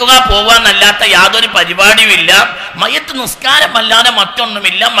 മയ്യത്തെടുക്കുക പോവാന്നല്ലാത്ത യാതൊരു പരിപാടിയുമില്ല, മയ്യത്ത് നിസ്കാരമല്ലാതെ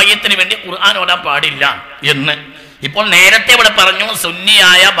മറ്റൊന്നുമില്ല, മയ്യത്തിന് വേണ്ടി ഖുർആൻ ഓടാൻ പാടില്ല എന്ന്. ഇപ്പോൾ നേരത്തെ ഇവിടെ പറഞ്ഞു,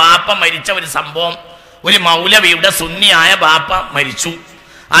 സുന്നിയായ ബാപ്പ മരിച്ച ഒരു സംഭവം. ഒരു മൗലവിയുടെ സുന്നിയായ ബാപ്പ മരിച്ചു.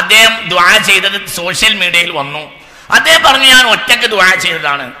 അദ്ദേഹം ദുആ ചെയ്തത് സോഷ്യൽ മീഡിയയിൽ വന്നു. അദ്ദേഹം പറഞ്ഞു, ഞാൻ ഒറ്റക്ക് ദുആ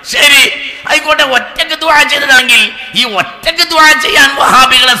ചെയ്തതാണ്. ശരി, ആയിക്കോട്ടെ, ഒറ്റക്ക് ദുആ ചെയ്തതാണെങ്കിൽ ഈ ഒറ്റക്ക് ദുആ ചെയ്യാൻ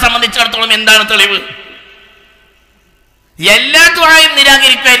വഹാബികളെ സംബന്ധിച്ചിടത്തോളം എന്താണ് തെളിവ്? എല്ലാ ദുആയും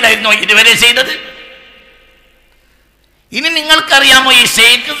നിരാകരിക്കുകയല്ലായിരുന്നോ ഇതുവരെ ചെയ്തത്? ഇനി നിങ്ങൾക്കറിയാമോ, ഈ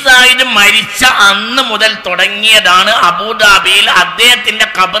ഷെയ്ഖ് സായിദ് മരിച്ച അന്ന് മുതൽ തുടങ്ങിയതാണ് അബുദാബിയിൽ അദ്ദേഹത്തിന്റെ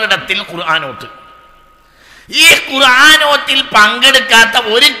ഖബറിടത്തിൽ ഖുർആനോത്ത്. ഈ ഖുർആനോത്തിൽ പങ്കെടുക്കാത്ത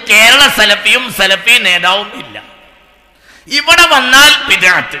ഒരു കേരള സലഫിയും സലഫി നേതാവും ഇല്ല. ഇവിടെ വന്നാൽ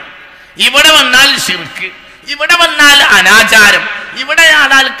ബിദ്അത്ത്, ഇവിടെ വന്നാൽ ശിർക്ക്, ഇവിടെ വന്നാൽ അനാചാരം, ഇവിടെ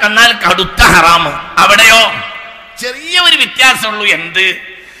കന്നാൽ കടുത്ത ഹറാമ്. അവിടെയോ ചെറിയ ഒരു വ്യത്യാസമുള്ളൂ. എന്ത്?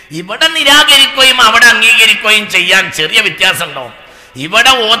 ഇവിടെ നിരാകരിക്കുകയും അവിടെ അംഗീകരിക്കുകയും ചെയ്യാൻ ചെറിയ വ്യത്യാസം ഉണ്ടാവും.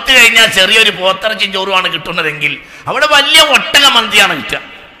 ഇവിടെ ഓത്ത് കഴിഞ്ഞാൽ ചെറിയൊരു പോത്തിറച്ചി ചോറുമാണ് കിട്ടുന്നതെങ്കിൽ അവിടെ വലിയ ഒട്ടക മന്തിയാണ് കിട്ടുക.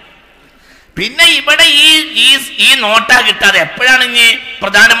 പിന്നെ ഇവിടെ ഈ നോട്ടാ കിട്ടാതെ എപ്പോഴാണ് ഇനി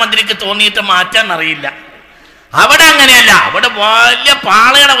പ്രധാനമന്ത്രിക്ക് തോന്നിയിട്ട് മാറ്റാൻ അറിയില്ല. അവിടെ അങ്ങനെയല്ല, അവിടെ വലിയ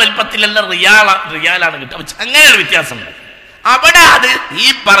പാളയുടെ വലിപ്പത്തിലുള്ള റിയാലാണ് കിട്ടുക. അങ്ങനെ ഒരു വ്യത്യാസമുണ്ട്. അവിടെ അത് ഈ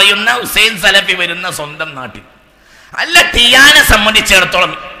പറയുന്ന ഹുസൈൻ സലഫി വരുന്ന സ്വന്തം നാട്ടിൽ അല്ല. ടിയാനെ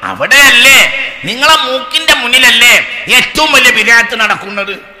സംബന്ധിച്ചിടത്തോളം അവിടെയല്ലേ, നിങ്ങളെ മൂക്കിന്റെ മുന്നിലല്ലേ ഏറ്റവും വലിയ ബിദ്അത്ത്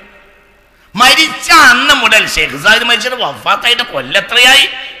നടക്കുന്നത്. മരിച്ച അന്ന് മുതൽ ഷെയ്ഖ് സായിദ് മരിച്ചത് വഫാത്തായിട്ട് കൊല്ലത്രയായി?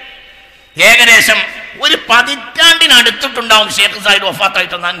 ഏകദേശം ഒരു 10 പതിറ്റാണ്ടിനടുത്തിട്ടുണ്ടാവും ഷെയ്ഖ് സായിദ്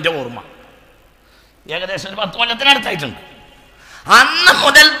വഫാത്തായിട്ടെന്നാണ് എൻ്റെ ഓർമ്മ. ഏകദേശം ഒരു 10 കൊല്ലത്തിനടുത്തായിട്ടുണ്ട്. അന്ന്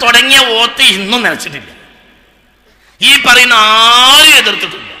മുതൽ തുടങ്ങിയ ഓത്ത് ഇന്നും നിലച്ചിട്ടില്ല. ഈ പറയുന്ന ആരും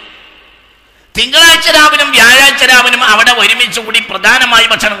എതിർത്തിട്ടില്ല. തിങ്കളാഴ്ച രാവിലും വ്യാഴാഴ്ച രാവിലും അവിടെ ഒരുമിച്ച് കൂടി പ്രധാനമായി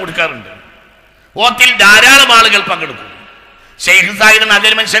ഭക്ഷണം കൊടുക്കാറുണ്ട്. ഓത്തിൽ ധാരാളം ആളുകൾ പങ്കെടുക്കും. ഷെയ്ഖ് സായിദ്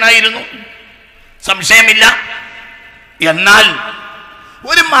നല്ലൊരു മനുഷ്യനായിരുന്നു, സംശയമില്ല. എന്നാൽ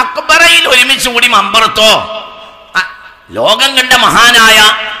ഒരു മക്ബറയിൽ ഒരുമിച്ച് കൂടി മമ്പറത്തോ, ലോകം കണ്ട മഹാനായ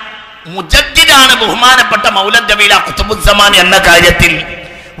മുജദ്ദിദാണ് ബഹുമാനപ്പെട്ട മൗലദ്ദബീല ഖുതുബുസ്സമാൻ എന്ന കാര്യത്തിൽ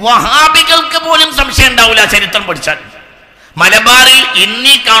വഹാബികൾക്ക് പോലും സംശയം ഉണ്ടാവില്ല ചരിത്രം പഠിച്ചാൽ. മലബാറിൽ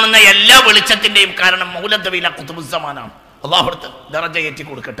ഇന്നീ കാണുന്ന എല്ലാ വെളിച്ചത്തിന്റെയും കാരണം മൗലദ്ദബീല ഖുതുബുസ്സമാനാണ്. അല്ലാഹു ദറജ ഏറ്റി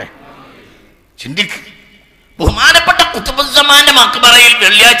കൊടുക്കട്ടെ. ചിന്തിക്ക്, ബഹുമാനപ്പെട്ട ഖുതുബുസ്സമാന്റെ മക്ബറയിൽ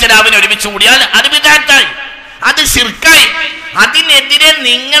വെള്ളിയാഴ്ച രാവിലെ ഒരുമിച്ച് കൂടിയാൽ അത് ബിദ്അത്തായി, അത് ശിർക്കായി. അതിനെതിരെ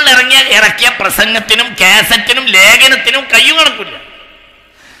നിങ്ങൾ ഇറക്കിയ പ്രസംഗത്തിനും കാസറ്റിനും ലേഖനത്തിനും കയ്യും കണക്കില്ല.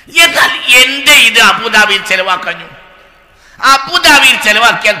 എന്നാൽ എന്റെ ഇത് അബുദാബിയിൽ ചെലവാക്കാഞ്ഞു. അബുദാബിയിൽ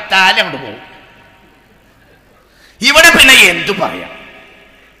ചെലവാക്കിയാൽ താല കൊണ്ട് പോകും. ഇവിടെ പിന്നെ എന്തു പറയാം?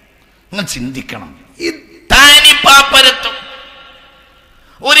 നിങ്ങൾ ചിന്തിക്കണം. ഈ താനിപ്പാപ്പരത്തും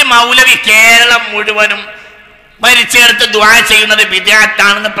ഒരു മൗലവി കേരളം മുഴുവനും മരിച്ചെടുത്ത് ദുആ ചെയ്യുന്നത്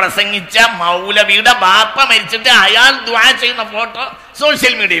ബിദ്അത്താണെന്ന് പ്രസംഗിച്ച മൗലവിയുടെ ബാപ്പ മരിച്ചിട്ട് അയാൾ ദുആ ചെയ്യുന്ന ഫോട്ടോ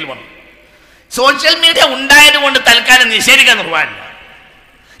സോഷ്യൽ മീഡിയയിൽ വന്നു. സോഷ്യൽ മീഡിയ ഉണ്ടായത് കൊണ്ട് തൽക്കാലം നിഷേധിക്കാൻ നിർവാഹമില്ല.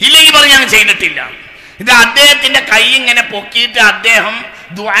 ഇല്ലെങ്കിൽ പറഞ്ഞ് ഞാൻ ചെയ്തിട്ടില്ല. ഇത് അദ്ദേഹത്തിന്റെ കൈ ഇങ്ങനെ പൊക്കിയിട്ട് അദ്ദേഹം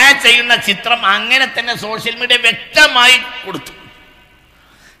ദുആ ചെയ്യുന്ന ചിത്രം അങ്ങനെ തന്നെ സോഷ്യൽ മീഡിയ വ്യക്തമായി കൊടുത്തു.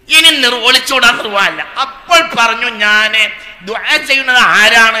 ഇനി ഒളിച്ചോടാൻ നിർവാഹമല്ല. അപ്പോൾ പറഞ്ഞു, ഞാൻ ദുആ ചെയ്യുന്നത്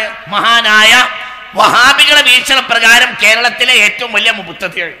ആരാണ്? മഹാനായ വഹാബികളെ വീക്ഷണപ്രകാരം കേരളത്തിലെ ഏറ്റവും വലിയ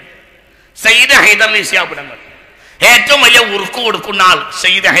മുബത്തദിഈ സയ്യിദ് ഹൈദരലി ശിഹാബ് തങ്ങൾ, ഏറ്റവും വലിയ ഉറുക്ക് കൊടുക്കുന്ന ആൾ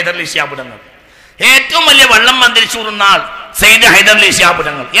സയ്യിദ് ഹൈദരലി ശിഹാബ് തങ്ങൾ, ഏറ്റവും വലിയ വെള്ളം മന്ത്രിച്ചൂറുന്ന ആൾ സയ്യിദ് ഹൈദരലി ശിഹാബ്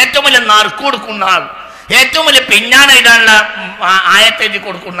തങ്ങൾ, ഏറ്റവും വലിയ നറുക്ക് കൊടുക്കുന്ന ആൾ, ഏറ്റവും വലിയ പിഞ്ഞാണ് ഇടാനുള്ള ആയത്തെഴുതി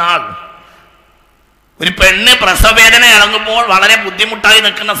കൊടുക്കുന്ന ആൾ. ഒരു പെണ്ണ് പ്രസവവേദന ഇറങ്ങുമ്പോൾ വളരെ ബുദ്ധിമുട്ടായി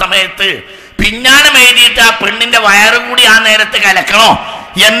നിൽക്കുന്ന സമയത്ത് പിഞ്ഞാണം എഴുതിയിട്ട് ആ പെണ്ണിന്റെ വയറ് കൂടി ആ നേരത്ത് കലക്കണോ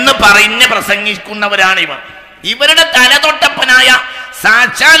എന്ന് പറഞ്ഞ് പ്രസംഗിക്കുന്നവരാണ് ഇവർ. ഇവരുടെ തലതൊട്ടപ്പനായ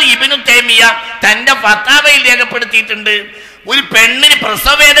സാക്ഷാൽ ഇബ്നു തൈമിയ തന്റെ ഫത്വാവയിൽ രേഖപ്പെടുത്തിയിട്ടുണ്ട്, ഒരു പെണ്ണിന്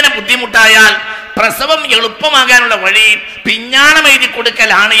പ്രസവവേദന ബുദ്ധിമുട്ടായാൽ പ്രസവം എളുപ്പമാകാനുള്ള വഴി പിഞ്ഞാണം എഴുതി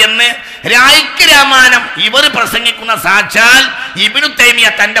കൊടുക്കലാണ് എന്ന് രായ്ക്ക് രാമാനം ഇവർ പ്രസംഗിക്കുന്ന സാക്ഷാൽ ഇബ്നു തൈമിയ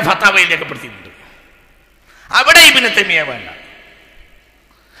തന്റെ ഫത്വാവയിൽ രേഖപ്പെടുത്തിയിട്ടുണ്ട്. അവിടെ ഇബ്നു തൈമിയ വേണ്ട.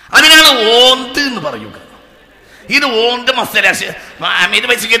 അതിനാണ് ഓന്ത് എന്ന് പറയുക. ഇത് ഓന്ത് മസല. ഇത്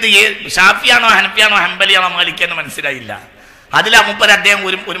വെച്ചിട്ട് ഷാഫിയാണോ ഹനഫിയാണോ ഹംബലിയാണോ മാലിക്കാനോ മനസ്സിലായില്ല. അതിൽ മുപ്പത് അദ്ദേഹം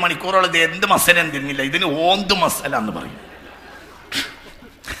ഒരു മണിക്കൂറോളം ഇത് എന്ത് മസല തിന്നില്ല. ഇതിന് ഓന്ത് മസല എന്ന് പറയും.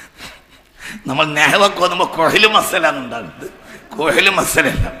 നമ്മൾ നെഹവൊക്കെ നമ്മൾ കൊഹല് മസല എന്നുണ്ടാകുന്നത്. കൊഹല്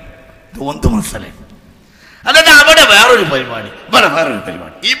മസലല്ല, ഓന്ത് മസല. അതായത് അവിടെ വേറൊരു പരിപാടി, വേറൊരു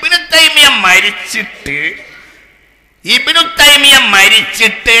പരിപാടി. ഇബ്നു തൈമിയ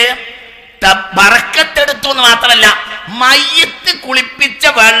മരിച്ചിട്ട് ബറക്കത്തെടുത്തു എന്ന് മാത്രമല്ല, മയ്യത്ത് കുളിപ്പിച്ച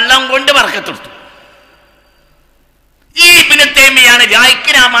വെള്ളം കൊണ്ട് ബറക്കത്തെടുത്തു. ഈ ഇബ്നു തൈമിയാണ്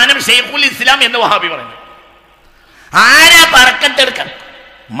രായ്ക്ക് രാമാനം ശൈഖുൽ ഇസ്ലാം എന്ന് വഹാബി പറഞ്ഞു. ആരാ ബറക്കത്തെടുക്കാൻ?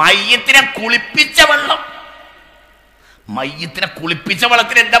 മയ്യത്തിനെ കുളിപ്പിച്ച വെള്ളം. മയ്യത്തിനെ കുളിപ്പിച്ച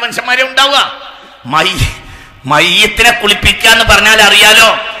വെള്ളത്തിന് എന്താ മനുഷ്യന്മാരെ ഉണ്ടാവുക? മയ്യത്തിനെ കുളിപ്പിക്കാന്ന് പറഞ്ഞാൽ അറിയാലോ,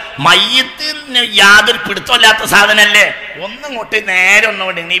 മയ്യത്തിന് യാതൊരു പിടുത്തമില്ലാത്ത സാധനല്ലേ. ഒന്നിങ്ങോട്ട് നേരെ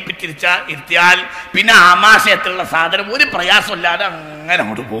ഒന്നുകൊണ്ട് ഇരുത്തിയാൽ പിന്നെ ആമാശയത്തിലുള്ള സാധനം ഒരു പ്രയാസമില്ലാതെ അങ്ങനെ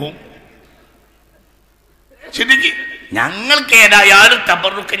അങ്ങോട്ട് പോകും. ശരിക്ക് ഞങ്ങൾക്ക് ഏതായാലും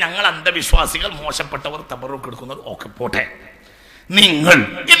തബറുക്ക്, ഞങ്ങൾ അന്ധവിശ്വാസികൾ, മോശപ്പെട്ടവർ തബറുക്ക് എടുക്കുന്നത് ഒക്കെ പോട്ടെ.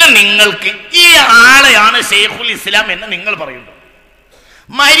 നിങ്ങൾക്ക് ഈ ആളെയാണ് ശൈഖുൽ ഇസ്ലാം എന്ന് നിങ്ങൾ പറയുന്നു.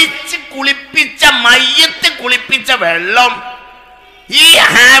 മരിച്ച് കുളിപ്പിച്ച മയ്യത്ത് കുളിപ്പിച്ച വെള്ളം ഈ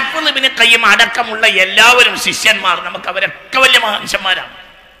ഹാഫിള് ഇബ്നു ഖയ്യിം അടക്കമുള്ള എല്ലാവരും ശിഷ്യന്മാർ, നമുക്ക് അവരൊക്കെ വലിയ മനുഷ്യന്മാരാണ്.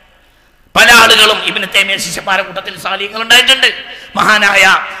 പല ആളുകളും ഇബ്നു തൈമിയ ശിഷ്യന്മാരുടെ കൂട്ടത്തിൽ സാലിഹ്യങ്ങൾ ഉണ്ടായിട്ടുണ്ട്. മഹാനായ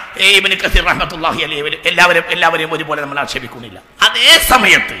ഇബ്നു കസീർ റഹ്മത്തുള്ളാഹി അലൈഹി എല്ലാവരെയും ഒരുപോലെ നമ്മൾ ആക്ഷേപിക്കുന്നില്ല. അതേ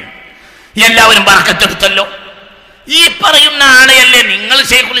സമയത്ത് എല്ലാവരും ബറക്കത്തെടുത്തല്ലോ. ഈ പറയുന്ന ആളെയല്ലേ നിങ്ങൾ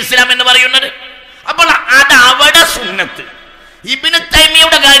ശൈഖുൽ ഇസ്ലാം എന്ന് പറയുന്നത്? അപ്പോൾ അത് അവിടെ സുന്നത്ത്. ഇബ്നു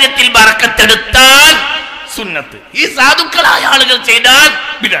തൈമിയയുടെ കാര്യത്തിൽ ബറക്കത്തെടുത്താൽ സുന്നത്ത്, ഈ സാധുക്കളായ ആളുകൾ ചെയ്താൽ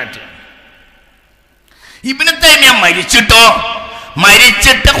ബിദ്അത്ത്. ഇബ്നു തൈമിയ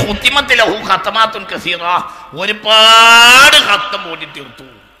മരിച്ചിട്ട് ഖുതിമത്ത് ലഹു ഖതമാത്തുൻ കസീറ, ഒരുപാട് ഖത്തം ഓതി തീർത്തു.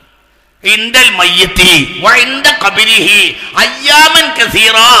 ഇൻദൽ മയ്യിതി വഇൻദ ഖബരിഹി അയ്യാമൻ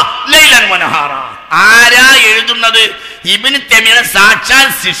കസീറ ലൈലൻ വനഹാറ. ആരാ എഴുതുന്നത്? ഇബ്നു തൈമിയയുടെ സാക്ഷാൽ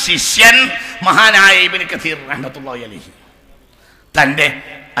ശിഷ്യൻ മഹാനായ ഇബ്നു കസീർ റഹ്മത്തുള്ളാഹി അലൈഹി തന്റെ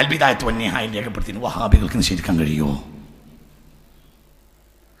അൽ ബിദായത്ത് വന്നിഹായിൽ രേഖപ്പെടുത്തി. വഹാബികൾക്ക് നിഷേധിക്കാൻ കഴിയുമോ?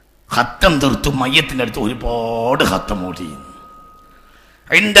 ഖത്തം തീർത്തു. മയ്യത്തിന്റെ അടുത്ത് ഒരുപാട് ഖത്തം ഓതി.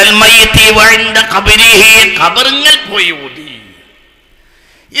 ഖബറിൽ പോയി ഓതി.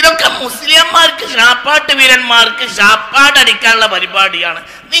 ഇതൊക്കെ മുസ്ലിംമാർക്ക്, ഷാപ്പാട്ട് വീരന്മാർക്ക് ഷാപ്പാടടിക്കാനുള്ള പരിപാടിയാണ്.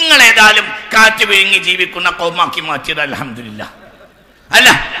 നിങ്ങൾ ഏതായാലും കാറ്റ് വിഴുങ്ങി ജീവിക്കുന്ന കൗമാക്കി മാറ്റിയത് അൽഹംദുലില്ലാഹ്. അല്ല,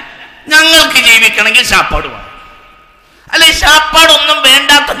 ഞങ്ങൾക്ക് ജീവിക്കണമെങ്കിൽ ഷാപ്പാട് വേണം. അല്ലെ, ഷാപ്പാടൊന്നും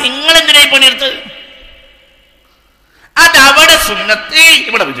വേണ്ടാത്ത നിങ്ങൾ എന്തിനായി പണിയെടുത്ത്? അതവിടെ സുന്നത്ത്,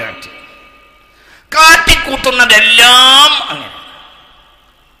 ഇവിടെ വിചാരിച്ചു. കാട്ടിക്കൂട്ടുന്നതെല്ലാം അങ്ങനെ.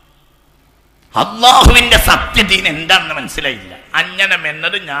 അള്ളാഹുവിന്റെ സത്യദീൻ എന്താണെന്ന് മനസ്സിലായില്ല. അഞ്ജനം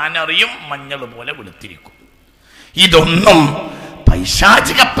എന്നത് ഞാനറിയും, മഞ്ഞൾ പോലെ വെളുത്തിരിക്കും. ഇതൊന്നും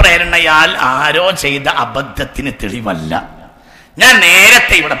പൈശാചിക പ്രേരണയാൽ ആരോ ചെയ്ത അബദ്ധത്തിന് തെളിവല്ല. ഞാൻ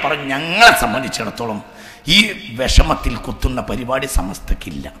നേരത്തെ ഇവിടെ പറഞ്ഞു, ഞങ്ങളെ സംബന്ധിച്ചിടത്തോളം ഈ വിഷമത്തിൽ കുത്തുന്ന പരിപാടി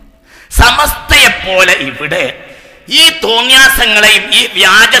സമസ്തക്കില്ല. സമസ്തയെപ്പോലെ ഇവിടെ ഈ തോന്യാസങ്ങളെയും ഈ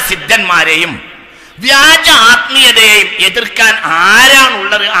വ്യാജ സിദ്ധന്മാരെയും വ്യാജ ആത്മീയതയെയും എതിർക്കാൻ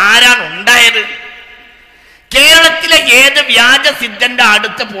ആരാണുള്ളത്? ആരാണുണ്ടായത്? കേരളത്തിലെ ഏത് വ്യാജ സിദ്ധന്റെ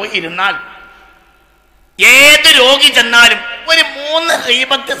അടുത്ത് പോയി ഇരുന്നാൽ, ഏത് രോഗി ചെന്നാലും ഒരു 3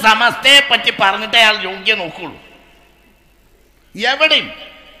 ഗീബത്ത് സമസ്തയെ പറ്റി പറഞ്ഞിട്ടേ അയാൾ രോഗിയെ നോക്കുള്ളൂ. എവിടെയും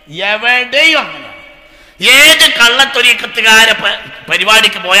അങ്ങനെ. ഏത് കള്ളത്തൊരീക്കത്തുകാരെ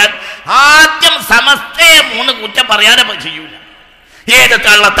പരിപാടിക്ക് പോയാൽ ആദ്യം സമസ്തയെ 3 കുറ്റം പറയാതെ ചെയ്യൂല. ഏത്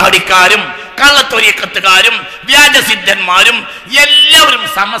കള്ളത്താടിക്കാരും കള്ളത്തൊരീക്കത്തുകാരും വ്യാജസിദ്ധന്മാരും എല്ലാവരും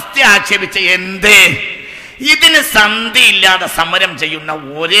സമസ്ത ആക്ഷേപിച്ച എന്ത് ഇതിന് സന്ധിയില്ലാതെ സമരം ചെയ്യുന്ന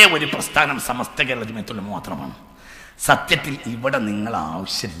ഒരേ ഒരു പ്രസ്ഥാനം സമസ്ത കേരള ജമിയത്തുൽ മാത്രമാണ്. സത്യത്തിൽ ഇവിടെ നിങ്ങൾ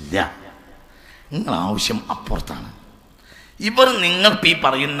ആവശ്യമില്ല, നിങ്ങൾ ആവശ്യം അപ്പുറത്താണ്. ഇവർ നിങ്ങൾക്ക് ഈ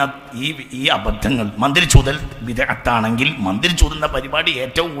പറയുന്ന ഈ അബദ്ധങ്ങൾ, മന്ദിരചൂതൽ ബിദ്അത്താണെങ്കിൽ മന്ദിരചൂതുന്ന പരിപാടി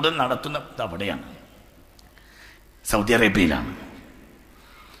ഏറ്റവും കൂടുതൽ നടത്തുന്നത് അവിടെയാണ്, സൗദി അറേബ്യയിലാണ്.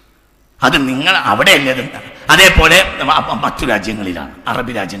 അത് നിങ്ങൾ അവിടെയല്ലേ, അതേപോലെ മറ്റു രാജ്യങ്ങളിലാണ്,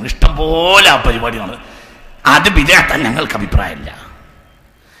 അറബി രാജ്യങ്ങൾ ഇഷ്ടംപോലെ ആ പരിപാടി നടത്തുന്നത്. അത് ബിദ്അത്താൻ ഞങ്ങൾക്ക് അഭിപ്രായമില്ല.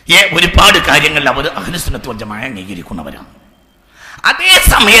 ഒരുപാട് കാര്യങ്ങളിൽ അവർ അഹ്ലുസുന്നത്ത് വൽ ജമാഅ അംഗീകരിക്കുന്നവരാണ്. അതേ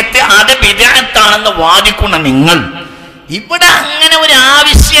സമയത്ത് അത് ബിദ്അത്താണെന്ന് വാദിക്കുന്ന നിങ്ങൾ, ഇവിടെ അങ്ങനെ ഒരു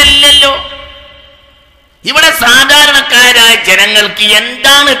ആവശ്യമല്ലല്ലോ. ഇവിടെ സാധാരണക്കാരായ ജനങ്ങൾക്ക്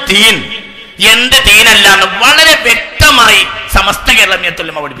എന്താണ് ദീൻ, എന്ത് ദീനല്ലാന്ന് വളരെ വ്യക്തമായി സമസ്ത കേരള ജമിയത്തുൽ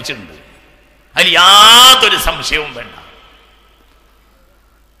ഉലമ പഠിപ്പിച്ചിട്ടുണ്ട്. അതിൽ യാതൊരു സംശയവും വേണ്ട.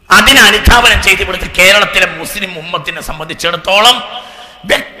 അതിനെ അനുധാവനം ചെയ്ത് ഇവിടുത്തെ കേരളത്തിലെ മുസ്ലിം ഉമ്മത്തിനെ സംബന്ധിച്ചിടത്തോളം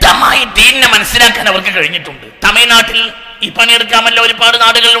വ്യക്തമായി ദീനിനെ മനസ്സിലാക്കാൻ അവർക്ക് കഴിഞ്ഞിട്ടുണ്ട്. തമിഴ്നാട്ടിൽ ഈ പണിയെടുക്കാമല്ലോ, ഒരുപാട്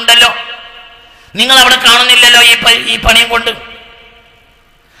നാടുകളിലുണ്ടല്ലോ, നിങ്ങൾ അവിടെ കാണുന്നില്ലല്ലോ ഈ പണിയും കൊണ്ട്.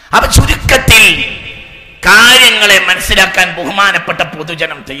 അപ്പൊ ചുരുക്കത്തിൽ കാര്യങ്ങളെ മനസ്സിലാക്കാൻ ബഹുമാനപ്പെട്ട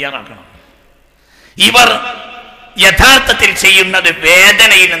പൊതുജനം തയ്യാറാക്കണം. ഇവർ യഥാർത്ഥത്തിൽ ചെയ്യുന്നത്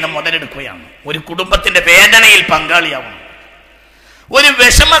വേദനയിൽ നിന്ന് മുതലെടുക്കുകയാണ്. ഒരു കുടുംബത്തിന്റെ വേദനയിൽ പങ്കാളിയാവണം. ഒരു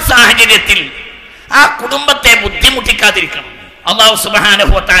വിഷമ സാഹചര്യത്തിൽ ആ കുടുംബത്തെ ബുദ്ധിമുട്ടിക്കാതിരിക്കണം. അല്ലാഹു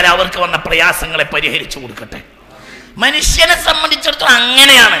സുബ്ഹാനഹു വ തആല അവർക്ക് വന്ന പ്രയാസങ്ങളെ പരിഹരിച്ചു കൊടുക്കട്ടെ. മനുഷ്യനെ സംബന്ധിച്ചിടത്തോളം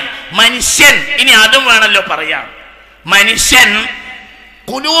അങ്ങനെയാണ്. മനുഷ്യൻ, ഇനി അതും വേണമല്ലോ പറയാം, മനുഷ്യൻ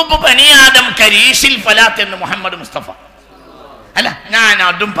ഖുലൂബ് ബനി ആദം കരീഷിൽ ഫലാത്ത് എന്ന് മുഹമ്മദ് മുസ്തഫ. അല്ല, ഞാൻ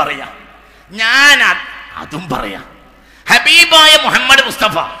അതും പറയാം, അതും പറയാം. ഹബീബായ മുഹമ്മദ്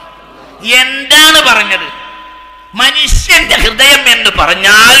മുസ്തഫ എന്താണ് പറഞ്ഞത്? മനുഷ്യന്റെ ഹൃദയം എന്ന്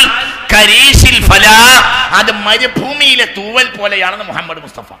പറഞ്ഞാൽ കരീഷിൽ ഫലാ, അത് മരുഭൂമിയിലെ തൂവൽ പോലെയാണെന്ന് മുഹമ്മദ്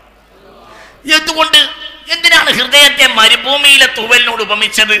മുസ്തഫ. എന്തിനാണ് ഹൃദയത്തെ മരുഭൂമിയിലെ തൂവലിനോട്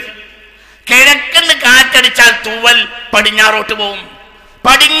ഉപമിച്ചത്? കിഴക്കുന്ന് കാറ്റടിച്ചാൽ തൂവൽ പടിഞ്ഞാറോട്ട് പോവും,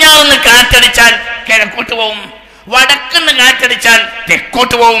 പടിഞ്ഞാറുന്ന് കാറ്റടിച്ചാൽ കിഴക്കോട്ട് പോവും, വടക്കുന്ന് കാറ്റടിച്ചാൽ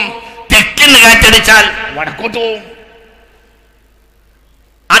തെക്കോട്ട് പോവും, തെക്കുന്ന് കാറ്റടിച്ചാൽ വടക്കോട്ട് പോവും.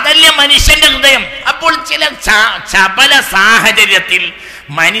 അതല്ലേ മനുഷ്യന്റെ ഹൃദയം. അപ്പോൾ ചില ചപല സാഹചര്യത്തിൽ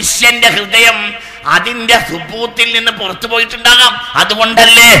മനുഷ്യന്റെ ഹൃദയം അതിന്റെ സുബൂത്തിൽ നിന്ന് പുറത്തു പോയിട്ടുണ്ടാകാം.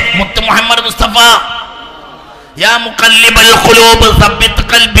 അതുകൊണ്ടല്ലേ മുത്ത് മുഹമ്മദ് മുസ്തഫ യാ മുഖല്ലിബൽ ഖുലൂബ് സബ്ബിത്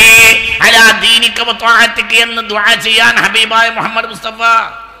ഖൽബി അലാ ദീനിക വ ത്വാഅതിക എന്ന് ദുആ ചെയ്യാൻ ഹബീബായ മുഹമ്മദ് മുസ്തഫ.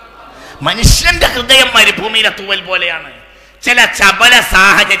 മനുഷ്യന്റെ ഹൃദയം മരുഭൂമിയിലെ തൂവൽ പോലെയാണ്. ചില ചപല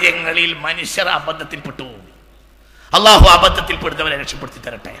സാഹചര്യങ്ങളിൽ മനുഷ്യർ അബദ്ധത്തിൽപ്പെട്ടു. അള്ളാഹു അബദ്ധത്തിൽപ്പെടുന്നവരെ രക്ഷപ്പെടുത്തി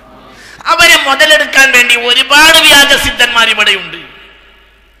തരട്ടെ. അവരെ മുതലെടുക്കാൻ വേണ്ടി ഒരുപാട് വ്യാജസിദ്ധന്മാർ ഇവിടെയുണ്ട്.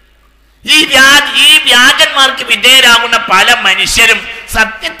 ഈ വ്യാജന്മാർക്ക് വിധേയരാകുന്ന പല മനുഷ്യരും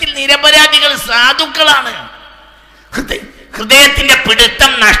സത്യത്തിൽ നിരപരാധികൾ, സാധുക്കളാണ്. ഹൃദയത്തിന്റെ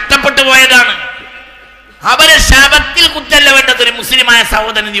പിടുത്തം നഷ്ടപ്പെട്ടു പോയതാണ്. അവരെ ശബത്തിൽ കുത്തല്ല വേണ്ടത്, ഒരു മുസ്ലിമായ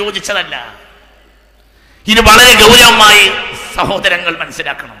സഹോദരൻ യോജിച്ചതല്ല. ഇത് വളരെ ഗൗരവമായി സഹോദരങ്ങൾ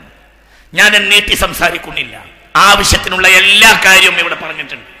മനസ്സിലാക്കണം. ഞാൻ നീട്ടി സംസാരിക്കുന്നില്ല. ആവശ്യത്തിനുള്ള എല്ലാ കാര്യവും ഇവിടെ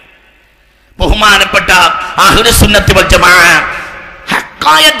പറഞ്ഞിട്ടുണ്ട്. ബഹുമാനപ്പെട്ട അഹ്ലുസുന്നത്ത് വൽ ജമാഅ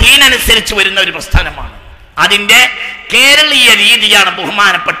ഹഖായ ദീൻ അനുസരിച്ച് വരുന്ന ഒരു പ്രസ്ഥാനമാണ്. അതിന്റെ കേരളീയ രീതിയാണ്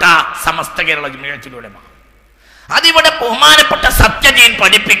ബഹുമാനപ്പെട്ട സമസ്ത കേരള ജമിയത്തുൽ ഉലമ. അതിവിടെ ബഹുമാനപ്പെട്ട സത്യദീൻ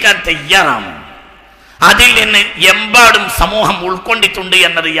പഠിപ്പിക്കാൻ തയ്യാറാണ്. അതിൽ നിന്ന് എമ്പാടും സമൂഹം ഉൾക്കൊണ്ടിട്ടുണ്ട്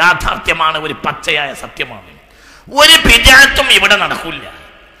എന്നത് യാഥാർത്ഥ്യമാണ്, ഒരു പച്ചയായ സത്യമാണ്. ഒരു ബിദ്അത്തും ഇവിടെ നടക്കില്ല,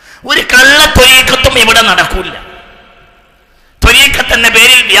 ഒരു കള്ളത്തൊരീക്കത്തും ഇവിടെ നടക്കില്ല. ത്വരീക്കത്ത് എന്ന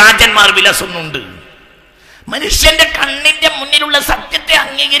പേരിൽ വ്യാജന്മാർ വിലസുന്നുണ്ട്. മനുഷ്യന്റെ കണ്ണിന്റെ മുന്നിലുള്ള സത്യത്തെ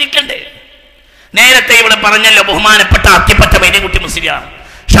അംഗീകരിക്കണ്ടേ? നേരത്തെ ഇവിടെ പറഞ്ഞല്ലോ, ബഹുമാനപ്പെട്ട അത്തിപ്പറ്റ മേനിക്കുട്ടി മുസ്ലിയാർ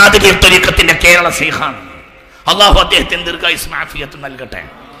ഷാദിഖി ത്വരീക്കത്തിന്റെ കേരള ശൈഖാണ്. അള്ളാഹു അദ്ദേഹത്തിന് ദീർഘായുസ്സും ആഫിയത്തും നൽകട്ടെ.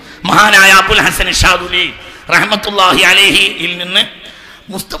 മഹാനായ അബുൽ ഹസൻ ഷാദുലി റഹ്മത്തുള്ളാഹി അലൈഹിയിൽ നിന്ന്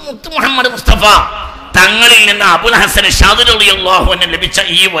മുത്ത് മുഹമ്മദ് മുസ്തഫ തങ്ങളിൽ നിന്ന് അബുൽ ഹസൻ ഷാദുലി റളിയല്ലാഹു അൻഹു ലഭിച്ച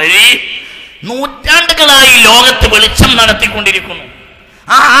ഈ വഴി നൂറ്റാണ്ടുകളായി ലോകത്ത് വെളിച്ചം നടത്തിക്കൊണ്ടിരിക്കുന്നു.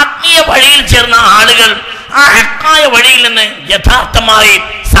 ആ ആത്മീയ വഴിയിൽ ചേർന്ന ആളുകൾ ആ ഹഖായ വഴിയിൽ നിന്ന് യഥാർത്ഥമായി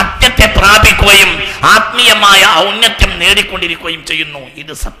സത്യത്തെ പ്രാപിക്കുകയും ആത്മീയമായ ഔന്നത്യം നേടിക്കൊണ്ടിരിക്കുകയും ചെയ്യുന്നു.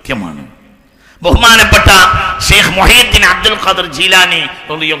 ഇത് സത്യമാണ്. ബഹുമാനപ്പെട്ട ഷെയ്ഖ് മുഹീദ്ദീൻ അബ്ദുൽ ഖാദിർ ജീലാനി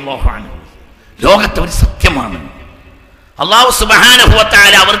റളിയല്ലാഹു അൻഹു ലോകത്തെ ഒരു സത്യമാണ്. അല്ലാഹു സുബ്ഹാനഹു വ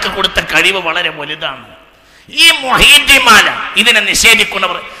തആല അവർക്ക് കൊടുത്ത കഴിവ് വളരെ വലുതാണ്. ഈ മുഹീദ്ദീമാല ഇതിനെ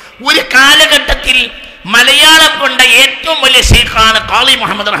നിഷേധിക്കുന്നവർ ഒരു കാലഘട്ടത്തിൽ മലയാളം കൊണ്ട ഏറ്റവും വലിയ ശൈഖാണ് ഖാളി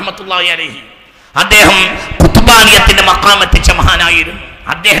മുഹമ്മദ് റഹ്മത്തുള്ളാഹി അലൈഹി. അദ്ദേഹം ഖുത്ബാനിയത്തിന്റെ മഖാം എത്തിച്ച മഹാനായിരുന്നു.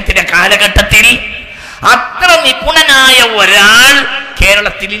 അദ്ദേഹത്തിന്റെ കാലഘട്ടത്തിൽ അത്ര നിപുണനായ ഒരാൾ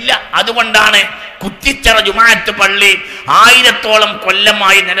കേരളത്തിലില്ല. അതുകൊണ്ടാണ് കുറ്റിച്ചറ ജുമാഅത്ത് പള്ളി 1000ഓളം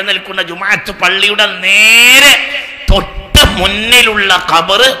കൊല്ലമായി നിലനിൽക്കുന്ന ജുമാഅത്ത് പള്ളിയുടെ നേരെ തൊട്ട് മുന്നിലുള്ള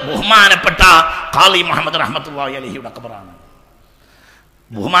ഖബർ ബഹുമാനപ്പെട്ട ഖാളി മുഹമ്മദ് റഹ്മത്തുള്ളാഹി അലൈഹിയുടെ ഖബറാണ്.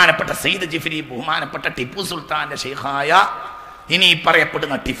 ബഹുമാനപ്പെട്ട സയ്യിദ് ജിഫ്രി, ബഹുമാനപ്പെട്ട ടിപ്പു സുൽത്താന്റെ ശൈഖായ ഇനി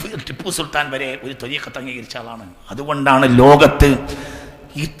പറയപ്പെടുന്ന ടിപ്പു സുൽത്താൻ വരെ ഒരു ത്വരീഖത്ത് അംഗീകരിച്ച ആളാണ്. അതുകൊണ്ടാണ് ലോകത്ത്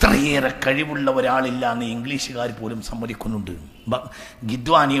ഇത്രയേറെ കഴിവുള്ള ഒരാളില്ല എന്ന് ഇംഗ്ലീഷുകാർ പോലും സമ്മതിക്കുന്നുണ്ട്.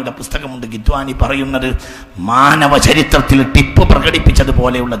 ഗിദ്വാനിയുടെ പുസ്തകമുണ്ട്. ഗിദ്വാനി പറയുന്നത് മാനവ ചരിത്രത്തിൽ ടിപ്പു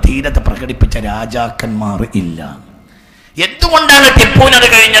പ്രകടിപ്പിച്ചതുപോലെയുള്ള ധീരത പ്രകടിപ്പിച്ച രാജാക്കന്മാർ ഇല്ല. എന്തുകൊണ്ടാണ് ടിപ്പുവിനത്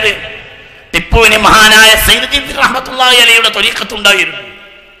കഴിഞ്ഞത്? ടിപ്പുവിന് മഹാനായ സയ്യിദ് ജിഫ്രി റഹ്മത്തുള്ളാഹി അലൈഹിയുടെ ത്വരീഖത്ത് ഉണ്ടായിരുന്നു.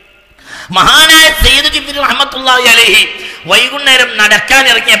 മഹാനായ സയ്യിദ് ജിഫ്രി റഹ്മത്തുള്ളാഹി അലൈഹി വൈകുന്നേരം നടക്കാൻ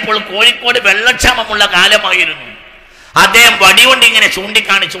ഇറങ്ങിയപ്പോൾ കോഴിക്കോട് വെള്ളക്ഷാമമുള്ള കാലമായിരുന്നു. അദ്ദേഹം വടികൊണ്ട് ഇങ്ങനെ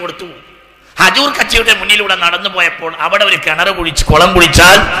ചൂണ്ടിക്കാണിച്ചു കൊടുത്തു. ഹജൂർ കച്ചിയുടെ മുന്നിലൂടെ നടന്നു പോയപ്പോൾ അവിടെ ഒരു കുളം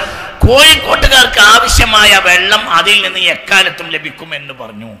കുഴിച്ചാൽ കോഴിക്കോട്ടുകാർക്ക് ആവശ്യമായ വെള്ളം അതിൽ നിന്ന് എക്കാലത്തും ലഭിക്കും എന്ന്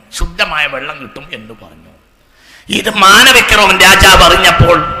പറഞ്ഞു. ശുദ്ധമായ വെള്ളം കിട്ടും എന്ന് പറഞ്ഞു. ഇത് മാനവിക്രമൻ രാജാവ്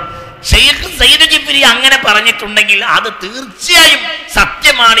അറിഞ്ഞപ്പോൾ സയ്യിദ് ജിഫ്രി അങ്ങനെ പറഞ്ഞിട്ടുണ്ടെങ്കിൽ അത് തീർച്ചയായും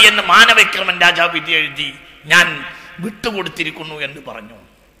സത്യമാണ് എന്ന് മാനവിക്രമൻ രാജാവ് വിധി എഴുതി ഞാൻ വിട്ടുകൊടുത്തിരിക്കുന്നു എന്ന് പറഞ്ഞു.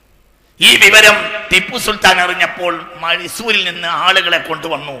 ഈ വിവരം ടിപ്പു സുൽത്താൻ അറിഞ്ഞപ്പോൾ മൈസൂരിൽ നിന്ന് ആളുകളെ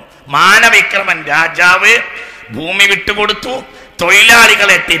കൊണ്ടുവന്നു. മാനവിക്രമൻ രാജാവ് ഭൂമി വിട്ടുകൊടുത്തു.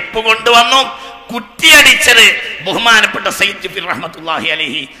 തൊഴിലാളികളെ ടിപ്പു കൊണ്ടുവന്നു. കുറ്റിയടിച്ചത് ബഹുമാനപ്പെട്ട സയ്യിദ് ജിഫ്രി റഹ്മത്തുള്ളാഹി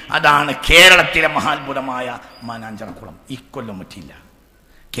അലൈഹി. അതാണ് കേരളത്തിലെ മഹാത്ഭുതമായ മാനാഞ്ചിറക്കുളം. ഇക്കൊല്ലം പറ്റിയില്ല.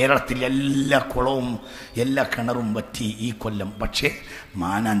 കേരളത്തിലെ എല്ലാ കുളവും എല്ലാ കിണറും വറ്റി ഈ കൊല്ലം. പക്ഷേ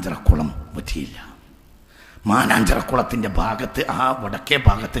മാനാഞ്ചിറക്കുളം പറ്റിയില്ല. മാനാഞ്ചിറക്കുളത്തിൻ്റെ ഭാഗത്ത്, ആ വടക്കേ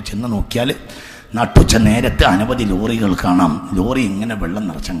ഭാഗത്ത് ചെന്ന് നോക്കിയാൽ നട്ടുച്ച നേരത്ത് അനവധി ലോറികൾ കാണാം. ലോറി ഇങ്ങനെ വെള്ളം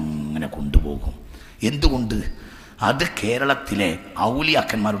നിറച്ചങ്ങനെ കൊണ്ടുപോകും. എന്തുകൊണ്ട്? അത് കേരളത്തിലെ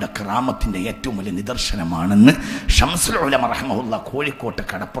ഔലിയാക്കന്മാരുടെ കറാമത്തിൻ്റെ ഏറ്റവും വലിയ നിദർശനമാണെന്ന് ഷംസുൽ ഉലമ റഹ്മഹുല്ല കോഴിക്കോട്ട്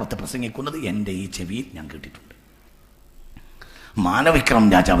കടപ്പുറത്ത് പ്രസംഗിക്കുന്നത് എൻ്റെ ഈ ചെവിയിൽ ഞാൻ കേട്ടിട്ടുണ്ട്. മാനവിക്രമൻ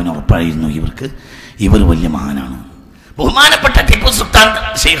രാജാവിന് ഉറപ്പായിരുന്നു ഇവർ വലിയ മഹാനാണ്. ബഹുമാനപ്പെട്ട ടിപ്പു സുൽത്താൻ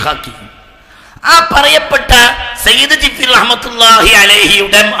ശൈഖാക്കി ആ പറയപ്പെട്ട സയ്യിദ് ജിഫ്രി റഹ്മത്തുള്ളാഹി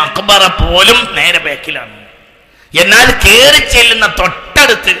അലൈഹിയുടെ അക്ബറ പോലും നേരെ ബാക്കിലാണ്. എന്നാൽ കയറി ചെല്ലുന്ന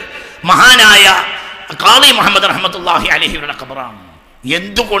തൊട്ടടുത്ത് മഹാനായ ഖാളി മുഹമ്മദ് റഹ്മത്തുള്ളാഹി അലൈഹിയുടെ ഖബറാണ്.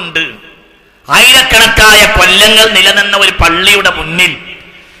 എന്തുകൊണ്ട്? ആയിരക്കണക്കായ കൊല്ലങ്ങൾ നിലനിന്ന ഒരു പള്ളിയുടെ മുന്നിൽ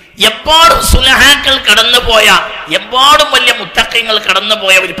എപ്പോഴും സുലഹാക്കൾ കടന്നുപോയ, എപ്പോഴും വലിയ മുത്തഖീങ്ങൾ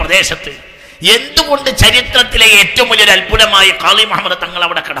കടന്നുപോയ ഒരു പ്രദേശത്ത് എന്തുകൊണ്ട് ചരിത്രത്തിലെ ഏറ്റവും വലിയൊരു അത്ഭുതമായി ഖാളി മുഹമ്മദ് തങ്ങൾ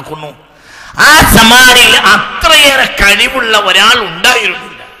അവിടെ കിടക്കുന്നു? ആ സമാനിൽ അത്രയേറെ കഴിവുള്ള ഒരാൾ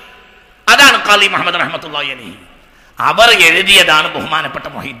ഉണ്ടായിരുന്നില്ല. അതാണ് ഖാളി മുഹമ്മദ് റഹ്മത്തുള്ളാഹി അലൈഹി. അവർ എഴുതിയതാണ് ബഹുമാനപ്പെട്ട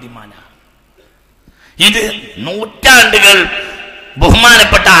മുഹീദ്ദീൻ മാല. ഇത് നൂറ്റാണ്ടുകൾ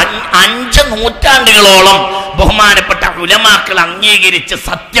ബഹുമാനപ്പെട്ട 5 നൂറ്റാണ്ടുകളോളം ബഹുമാനപ്പെട്ട ഉലമാക്കൾ അംഗീകരിച്ച്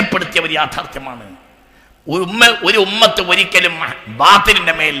സത്യപ്പെടുത്തിയ ഒരു യാഥാർത്ഥ്യമാണ്. ഒരു ഉമ്മത്ത് ഒരിക്കലും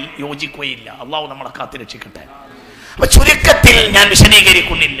ബാത്തിലിന്റെ മേൽ യോജിക്കുകയില്ല. അള്ളാഹു നമ്മളെ കാത്തുരക്ഷിക്കട്ടെ. അപ്പൊ ചുരുക്കത്തിൽ ഞാൻ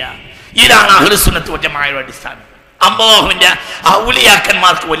വിശദീകരിക്കുന്നില്ല. ഇതാണ് അഹ്ലുസുന്നത്ത് വൽ ജമാഅയുടെ അടിസ്ഥാനം. അല്ലാഹുവിന്റെ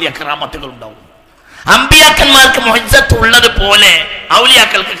ഔലിയാക്കന്മാർക്ക് വലിയ കറാമത്തുകൾ ഉണ്ടാവും. അമ്പിയാക്കന്മാർക്ക് മുഅ്ജിസത്ത് ഉള്ളതുപോലെ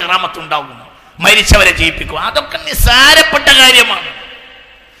ഔലിയാക്കൾക്ക് കറാമത്ത് ഉണ്ടാകും. മരിച്ചവരെ ജീവിപ്പിക്കുക, അതൊക്കെ നിസ്സാരപ്പെട്ട കാര്യമാണ്.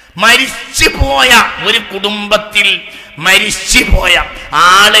 മരിച്ചുപോയ ഒരു കുടുംബത്തിൽ മരിച്ചുപോയ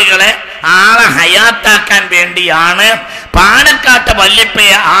ആളെ ഹയാത്താക്കാൻ വേണ്ടിയാണ് പാണക്കാട്ട്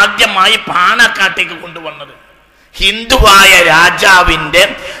വല്യപ്പയെ ആദ്യമായി പാണക്കാട്ടേക്ക് കൊണ്ടുവന്നത്. ഹിന്ദുവായ രാജാവിന്റെ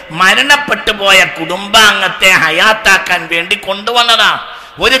മരണപ്പെട്ടു പോയ കുടുംബാംഗത്തെ ഹയാത്താക്കാൻ വേണ്ടി കൊണ്ടുവന്നതാ.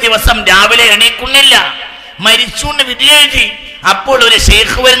 ഒരു ദിവസം രാവിലെ എണീക്കുന്നില്ല, മരിച്ചുകൊണ്ട് വിധി എഴുതി. അപ്പോൾ ഒരു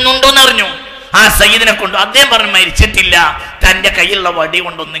ഷെയ്ഖ് വരുന്നുണ്ടോന്ന് അറിഞ്ഞു. ആ സയ്യിദിനെ കൊണ്ട് അദ്ദേഹം പറഞ്ഞു മരിച്ചിട്ടില്ല. തന്റെ കയ്യിലുള്ള വടി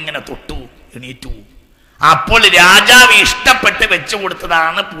കൊണ്ടൊന്നിങ്ങനെ തൊട്ടു, എണീറ്റു. അപ്പോൾ രാജാവ് ഇഷ്ടപ്പെട്ട് വെച്ചു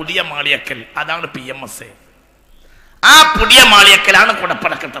കൊടുത്തതാണ് പുതിയ മാളിയക്കൽ. അതാണ് PMS. ആ പുതിയ മാളിയക്കലാണ്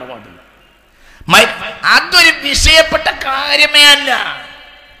കുടപ്പടക്ക തറവാട്. അതൊരു വിഷയപ്പെട്ട കാര്യമേ അല്ല.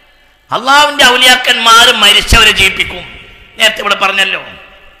 അള്ളാഹുവിന്റെ ഔലിയാക്കന്മാർ മരിച്ചവരെ ജീവിപ്പിക്കും. നേരത്തെ ഇവിടെ പറഞ്ഞല്ലോ,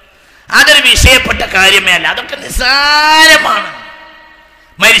 അതൊരു വിഷയപ്പെട്ട കാര്യമേ അല്ല. അതൊക്കെ നിസ്സാരമാണ്.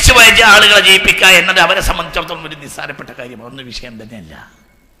 മരിച്ചുപോയ ആളുകളെ ജീവിപ്പിക്കുക എന്നത് അവരെ സംബന്ധിച്ചിടത്തോളം ഒരു നിസ്സാരപ്പെട്ട കാര്യമാണ്. ഒന്നും വിഷയം തന്നെയല്ല.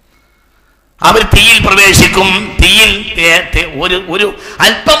 അവർ തീയിൽ പ്രവേശിക്കും. തീയിൽ ഒരു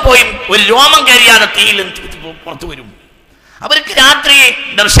അല്പം പോയി ഒരു രോമം കഴിയാതെ തീയിൽ പുറത്തു വരും. അവർക്ക് രാത്രി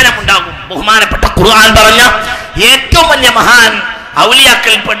ദർശനമുണ്ടാകും. ബഹുമാനപ്പെട്ട ഖുർആൻ പറഞ്ഞ ഏറ്റവും വലിയ മഹാൻ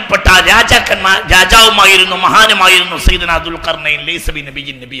ഔലിയാക്കൽപ്പെട്ട രാജാവുമായിരുന്നു, മഹാനുമായിരുന്നു സയ്യിദുനാ ദുൽഖർനൈൻ. ലൈസ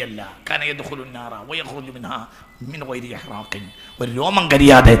ബിനബിയ്യിൻ, നബിയല്ല. കാന യദ്ഖുലുൻ നാറ വയഖ്റുജു മിൻഹാ മിൻ ഗൈരി ഇഹ്റാഖിൻ. ഒരു രോമം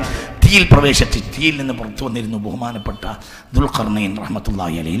കരിയാതെ തീയിൽ പ്രവേശിച്ച് തീയിൽ നിന്ന് പുറത്തു വന്നിരുന്നു ബഹുമാനപ്പെട്ട ദുൽഖർനൈൻ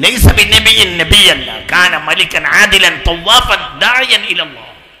റഹ്മത്തുള്ളാഹി അലൈഹി. ലൈസ ബിനബിയ്യിൻ, നബിയല്ല. കാന മലികൻ ആദിലൻ തവാഫൻ ദാഇയൻ ഇലല്ലാഹ്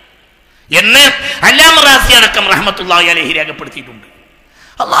എന്ന് അല്ലാമ റാസി അടക്കം റഹ്മത്തുള്ളാഹി അലൈഹി രേഖപ്പെടുത്തിയിട്ടുണ്ട്.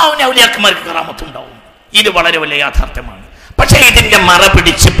 അള്ളാഹുവിന്റെ ഔലിയാക്കന്മാർക്ക് കറാമത്തുണ്ടാവും. ഇത് വളരെ വലിയ യാഥാർത്ഥ്യമാണ്. പക്ഷേ ഇതിന്റെ മറ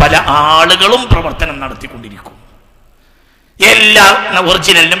പിടിച്ച് പല ആളുകളും പ്രവർത്തനം നടത്തിക്കൊണ്ടിരിക്കും. എല്ലാ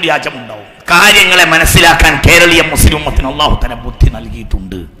ഒറിജിനലിലും വ്യാജമുണ്ടാവും. കാര്യങ്ങളെ മനസ്സിലാക്കാൻ കേരളീയ മുസ്ലിം ഉമ്മത്തിന് അള്ളാഹു തആല ബുദ്ധി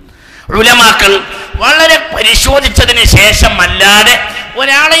നൽകിയിട്ടുണ്ട്. ഉലമാക്കൾ വളരെ പരിശോധിച്ചതിന് ശേഷം അല്ലാതെ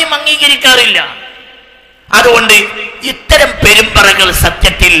ഒരാളെയും അംഗീകരിക്കാറില്ല. അതുകൊണ്ട് ഇത്തരം പെരുമ്പറകൾ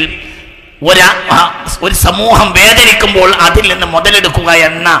സത്യത്തിൽ ഒരു സമൂഹം വേദനിക്കുമ്പോൾ അതിൽ നിന്ന് മുതലെടുക്കുക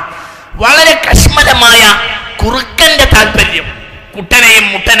എന്ന വളരെ കശ്മലമായ കുറുക്കന്റെ താല്പര്യം, കുട്ടനെയും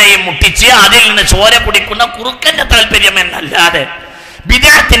മുട്ടനെയും മുട്ടിച്ച് അതിൽ നിന്ന് ചോര കുടിക്കുന്ന കുറുക്കന്റെ താല്പര്യം എന്നല്ലാതെ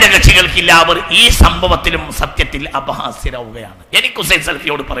ബിദ്അത്തിന്റെ കക്ഷികൾക്കില്ല. അവർ ഈ സംഭവത്തിലും സത്യത്തിൽ അപഹാസ്യരാവുകയാണ്. എനിക്ക് ഹുസൈൻ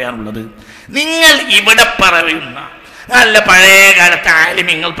സലഫിയോട് പറയാനുള്ളത്, നിങ്ങൾ ഇവിടെ പറയുന്ന നല്ല പഴയ കാലത്തെ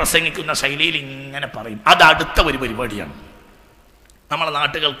ആലിമീങ്ങൾ പ്രസംഗിക്കുന്ന ശൈലിയിൽ ഇങ്ങനെ പറയും, അത് അടുത്ത ഒരു പരിപാടിയാണ്. നമ്മളെ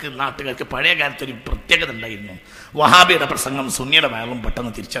നാട്ടുകൾക്ക് പഴയ കാലത്ത് ഒരു പ്രത്യേകത ഉണ്ടായിരുന്നു. വഹാബിയുടെ പ്രസംഗം സുന്നിയുടെ മേളും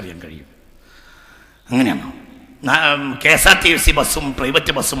പെട്ടെന്ന് തിരിച്ചറിയാൻ കഴിയും. അങ്ങനെയാണോ? KSRTC ബസ്സും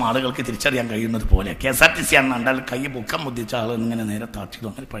പ്രൈവറ്റ് ബസ്സും ആളുകൾക്ക് തിരിച്ചറിയാൻ കഴിയുന്നത് പോലെ KSRTC ആണെന്ന് കണ്ടാൽ കൈ പൊക്കം മുദ്ദിച്ച ആൾ ഇങ്ങനെ നേരെ താഴ്ച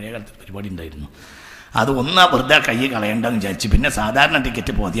അങ്ങനെ പഴയ കാലത്ത് പരിപാടി ഉണ്ടായിരുന്നു. അത് ഒന്നാ വെറുതെ കൈ കളയേണ്ടെന്ന് വിചാരിച്ച് പിന്നെ സാധാരണ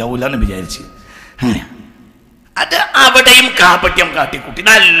ടിക്കറ്റ് മതിയാവൂല എന്ന് വിചാരിച്ച് അങ്ങനെ അത് അവിടെയും കാപട്യം കാട്ടിക്കൂട്ടി.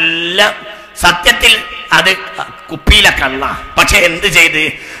 നല്ല സത്യത്തിൽ അത് കുപ്പിയിലെ കള്ള. പക്ഷെ എന്ത് ചെയ്ത്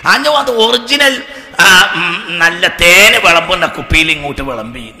അത് ഒറിജിനൽ നല്ല തേന് വിളമ്പുന്ന കുപ്പിയിൽ ഇങ്ങോട്ട്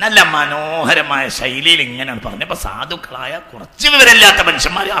വിളമ്പി നല്ല മനോഹരമായ ശൈലിയിൽ ഇങ്ങനെയാണ് പറഞ്ഞപ്പോൾ സാധുക്കളായ കുറച്ച് വിവരമില്ലാത്ത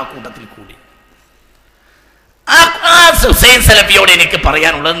മനുഷ്യന്മാർ ആ കൂട്ടത്തിൽ കൂടി. ഹുസൈൻ സലഫിയോട് എനിക്ക്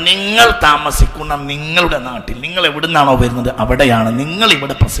പറയാനുള്ളത്, നിങ്ങൾ താമസിക്കുന്ന നിങ്ങളുടെ നാട്ടിൽ നിങ്ങൾ എവിടുന്നാണോ വരുന്നത് അവിടെയാണ് നിങ്ങൾ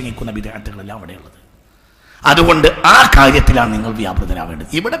ഇവിടെ പ്രസംഗിക്കുന്ന വിദ്യാർത്ഥികളെല്ലാം അവിടെയുള്ളത്. അതുകൊണ്ട് ആ കാര്യത്തിലാണ് നിങ്ങൾ വ്യാപൃതരാവേണ്ടത്.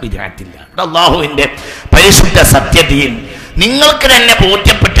 ഇവിടെ വിദ്യാർത്ഥിയില്ല. ഇവിടെ അള്ളാഹുവിന്റെ പരിശുദ്ധ സത്യതയിൽ നിങ്ങൾക്ക് തന്നെ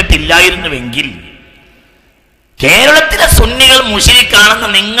ബോധ്യപ്പെട്ടിട്ടില്ലായിരുന്നുവെങ്കിൽ കേരളത്തിലെ സുന്നികൾ മുശ്രിക്കാണെന്ന്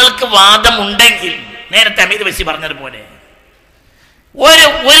നിങ്ങൾക്ക് വാദമുണ്ടെങ്കിൽ നേരത്തെ അമീദ് വസി പറഞ്ഞതുപോലെ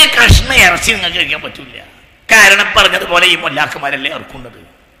ഒരു കഷ്ണം ഇറച്ചി നിങ്ങൾക്ക് കഴിക്കാൻ പറ്റില്ല. കാരണം പറഞ്ഞതുപോലെ ഈ മൊല്ലാക്കന്മാരല്ലേ ഇറക്കുന്നത്.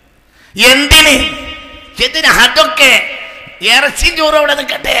 എന്തിന് അതൊക്കെ ഇറച്ചി ചോറ് അവിടെ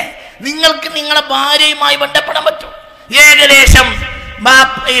നിൽക്കട്ടെ, നിങ്ങൾക്ക് നിങ്ങളെ ഭാര്യയുമായി ബന്ധപ്പെടാൻ പറ്റും. ഏകദേശം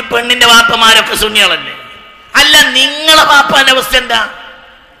ഈ പെണ്ണിന്റെ വാപ്പമാരൊക്കെ സുന്നികളല്ലേ? അല്ല, നിങ്ങളെ വാപ്പാന്റെ അവസ്ഥ എന്താ?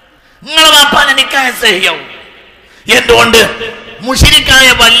 നിങ്ങളെ വാപ്പാനെ നിക്കാഹ് സഹിയാവും. എന്തുകൊണ്ട്? മുശ്രിക്കായ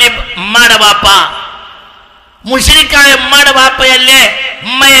വല്യ ഉമ്മാടെ വാപ്പ, മുശ്രിക്കായ ഉമ്മാടെ വാപ്പയല്ലേ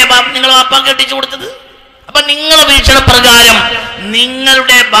ഉമ്മയെ നിങ്ങളെ വാപ്പ കെട്ടിച്ചു കൊടുത്തത്. അപ്പൊ നിങ്ങളെ വീക്ഷണ പ്രകാരം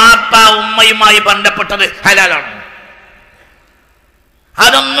നിങ്ങളുടെ ബാപ്പ ഉമ്മയുമായി ബന്ധപ്പെട്ടത് ഹലാലാണ്.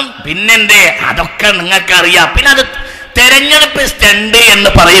 അതൊന്നും പിന്നെന്തേ, അതൊക്കെ നിങ്ങൾക്കറിയാം. പിന്നെ അത് തെരഞ്ഞെടുപ്പ് സ്റ്റണ്ട് എന്ന്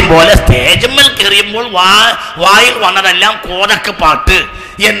പറയും പോലെ സ്റ്റേജിന്മേൽ കയറിയുമ്പോൾ വായിൽ വന്നതെല്ലാം കോതക്ക് പാട്ട്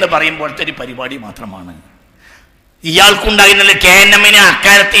എന്ന് പറയുമ്പോഴത്തെ ഒരു പരിപാടി മാത്രമാണ്. ഇയാൾക്കുണ്ടായിരുന്നില്ല KNM-ന്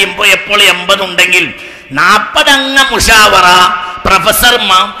അക്കാലത്ത് എപ്പോൾ 80 ഉണ്ടെങ്കിൽ 40 അംഗ മുഷാവറ പ്രൊഫസർ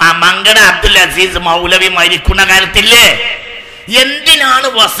മങ്കട അബ്ദുൽ അസീസ് മൗലവി മരിക്കുന്ന കാലത്തില്ലേ? എന്തിനാണ്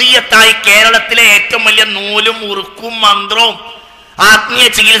വസിയത്തായി കേരളത്തിലെ ഏറ്റവും വലിയ നൂലും ഉറുക്കും മന്ത്രവും ആത്മീയ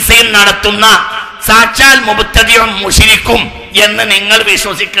ചികിത്സയും നടത്തുന്ന സാക്ഷാൽ മുബ്തദിയും മുശ്രിക്കും എന്ന് നിങ്ങൾ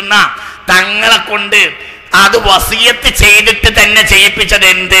വിശ്വസിക്കുന്ന തങ്ങളെ കൊണ്ട് അത് വസിയത്ത് ചെയ്തിട്ട് തന്നെ ചെയ്യിപ്പിച്ചത്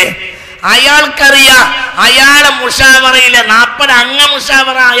എന്ത്? അയാൾക്കറിയാം അയാളെ മുഷാവറയിലെ 40 അംഗ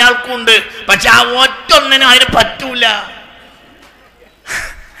മുഷാവറ അയാൾക്കുണ്ട്. പക്ഷെ ആ ഒറ്റൊന്നിനും അതിന് പറ്റൂല.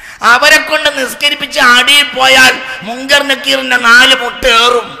 അവരെ കൊണ്ട് നിസ്കരിപ്പിച്ച് അടിയിൽ പോയാൽ മുങ്കർ നക്കീറിന്റെ 4 മുട്ട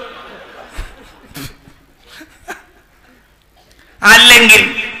ഏറും. അല്ലെങ്കിൽ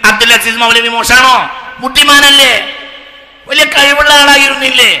അബ്ദുൽ അസീസ് മൗലവി മോശാണോ? ബുദ്ധിമാനല്ലേ? വലിയ കഴിവുള്ള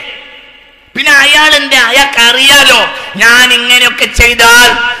ആളായിരുന്നില്ലേ? പിന്നെ അയാൾ എന്റെ അയാൾക്ക് അറിയാലോ ഞാൻ ഇങ്ങനെയൊക്കെ ചെയ്താൽ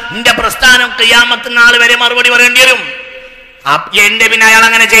നിന്റെ പ്രസ്ഥാനം ഖിയാമത്ത് നാൾ വരെ മറുപടി പറയേണ്ടി വരും. എന്റെ പിന്നെ അയാൾ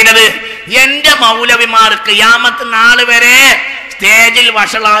അങ്ങനെ ചെയ്തത്? എന്റെ മൗലവിമാർ ഖിയാമത്ത് നാൾ വരെ സ്റ്റേജിൽ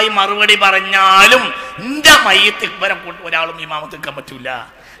വഷളായി മറുപടി പറഞ്ഞാലും എന്റെ മയ്യത്ത് ഇവരെ ഒരാളും ഇമാമത്ത് നിൽക്കാൻ പറ്റൂല.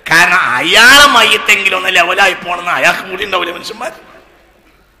 കാരണം അയാളെ മയ്യത്തെങ്കിലും ഒന്ന് ലെവലായി പോണെന്ന് അയാൾക്ക് കൂടി ഉണ്ടാവില്ല മനുഷ്യന്മാർ.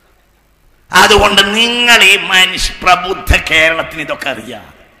 അതുകൊണ്ട് നിങ്ങൾ ഈ പ്രബുദ്ധ കേരളത്തിന് ഇതൊക്കെ അറിയാം.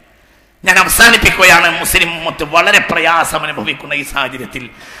 ഞാൻ അവസാനിപ്പിക്കുകയാണ്. മുസ്ലിം ഉമ്മത്ത് വളരെ പ്രയാസം അനുഭവിക്കുന്ന ഈ സാഹചര്യത്തിൽ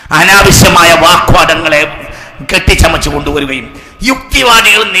അനാവശ്യമായ വാഗ്വാദങ്ങളെ കെട്ടിച്ചമച്ചു കൊണ്ടുവരികയും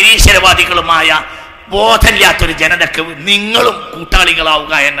യുക്തിവാദികളും നിരീശ്വരവാദികളുമായ ബോധമില്ലാത്തൊരു ജനതക്ക് നിങ്ങളും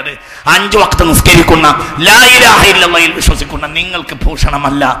കൂട്ടാളികളാവുക എന്നത് 5 വക്ത് നിസ്കരിക്കുന്ന ലാ ഇലാഹ ഇല്ലല്ലാഹയിൽ വിശ്വസിക്കുന്ന നിങ്ങൾക്ക്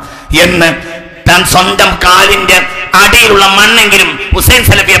ഭൂഷണമല്ല എന്ന് താൻ സ്വന്തം കാലിന്റെ അടിയിലുള്ള മണ്ണെങ്കിലും ഹുസൈൻ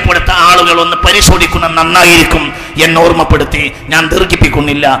സലഫിയെ പോലത്തെ ആളുകൾ ഒന്ന് പരിശോധിക്കുന്ന നന്നായിരിക്കും എന്ന് ഓർമ്മപ്പെടുത്തി ഞാൻ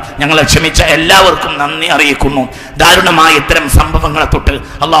ദീർഘിപ്പിക്കുന്നില്ല. ഞങ്ങളെ ക്ഷമിച്ച എല്ലാവർക്കും നന്ദി അറിയിക്കുന്നു. ദാരുണമായ ഇത്തരം സംഭവങ്ങളെ തൊട്ട്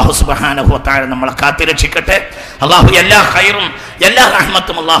അല്ലാഹു സുബ്ഹാനഹു വ തആല നമ്മളെ കാത്തുരക്ഷിക്കട്ടെ. അല്ലാഹു എല്ലാ ഖൈറും എല്ലാ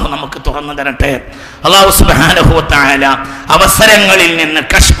റഹ്മത്തും അല്ലാഹു നമുക്ക് തുറന്നു തരട്ടെ. അല്ലാഹു സുബ്ഹാനഹു വ തആല അവസരങ്ങളിൽ നിന്ന്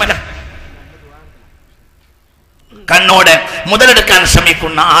കണ്ണോടെ മുതലെടുക്കാൻ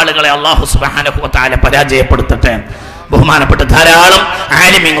ശ്രമിക്കുന്ന ആളുകളെ അല്ലാഹു സുബ്ഹാനഹു വ തആല പരാജയപ്പെടുത്തട്ടെ. ബഹുമാനപ്പെട്ട ധാരാളം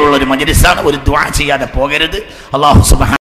ആലിമീങ്ങളുള്ള ഒരു മജ്‌ലിസാണ്. ഒരു ദുആ ചെയ്യാതെ പോകരുത്. അല്ലാഹു സുബ്ഹാനഹു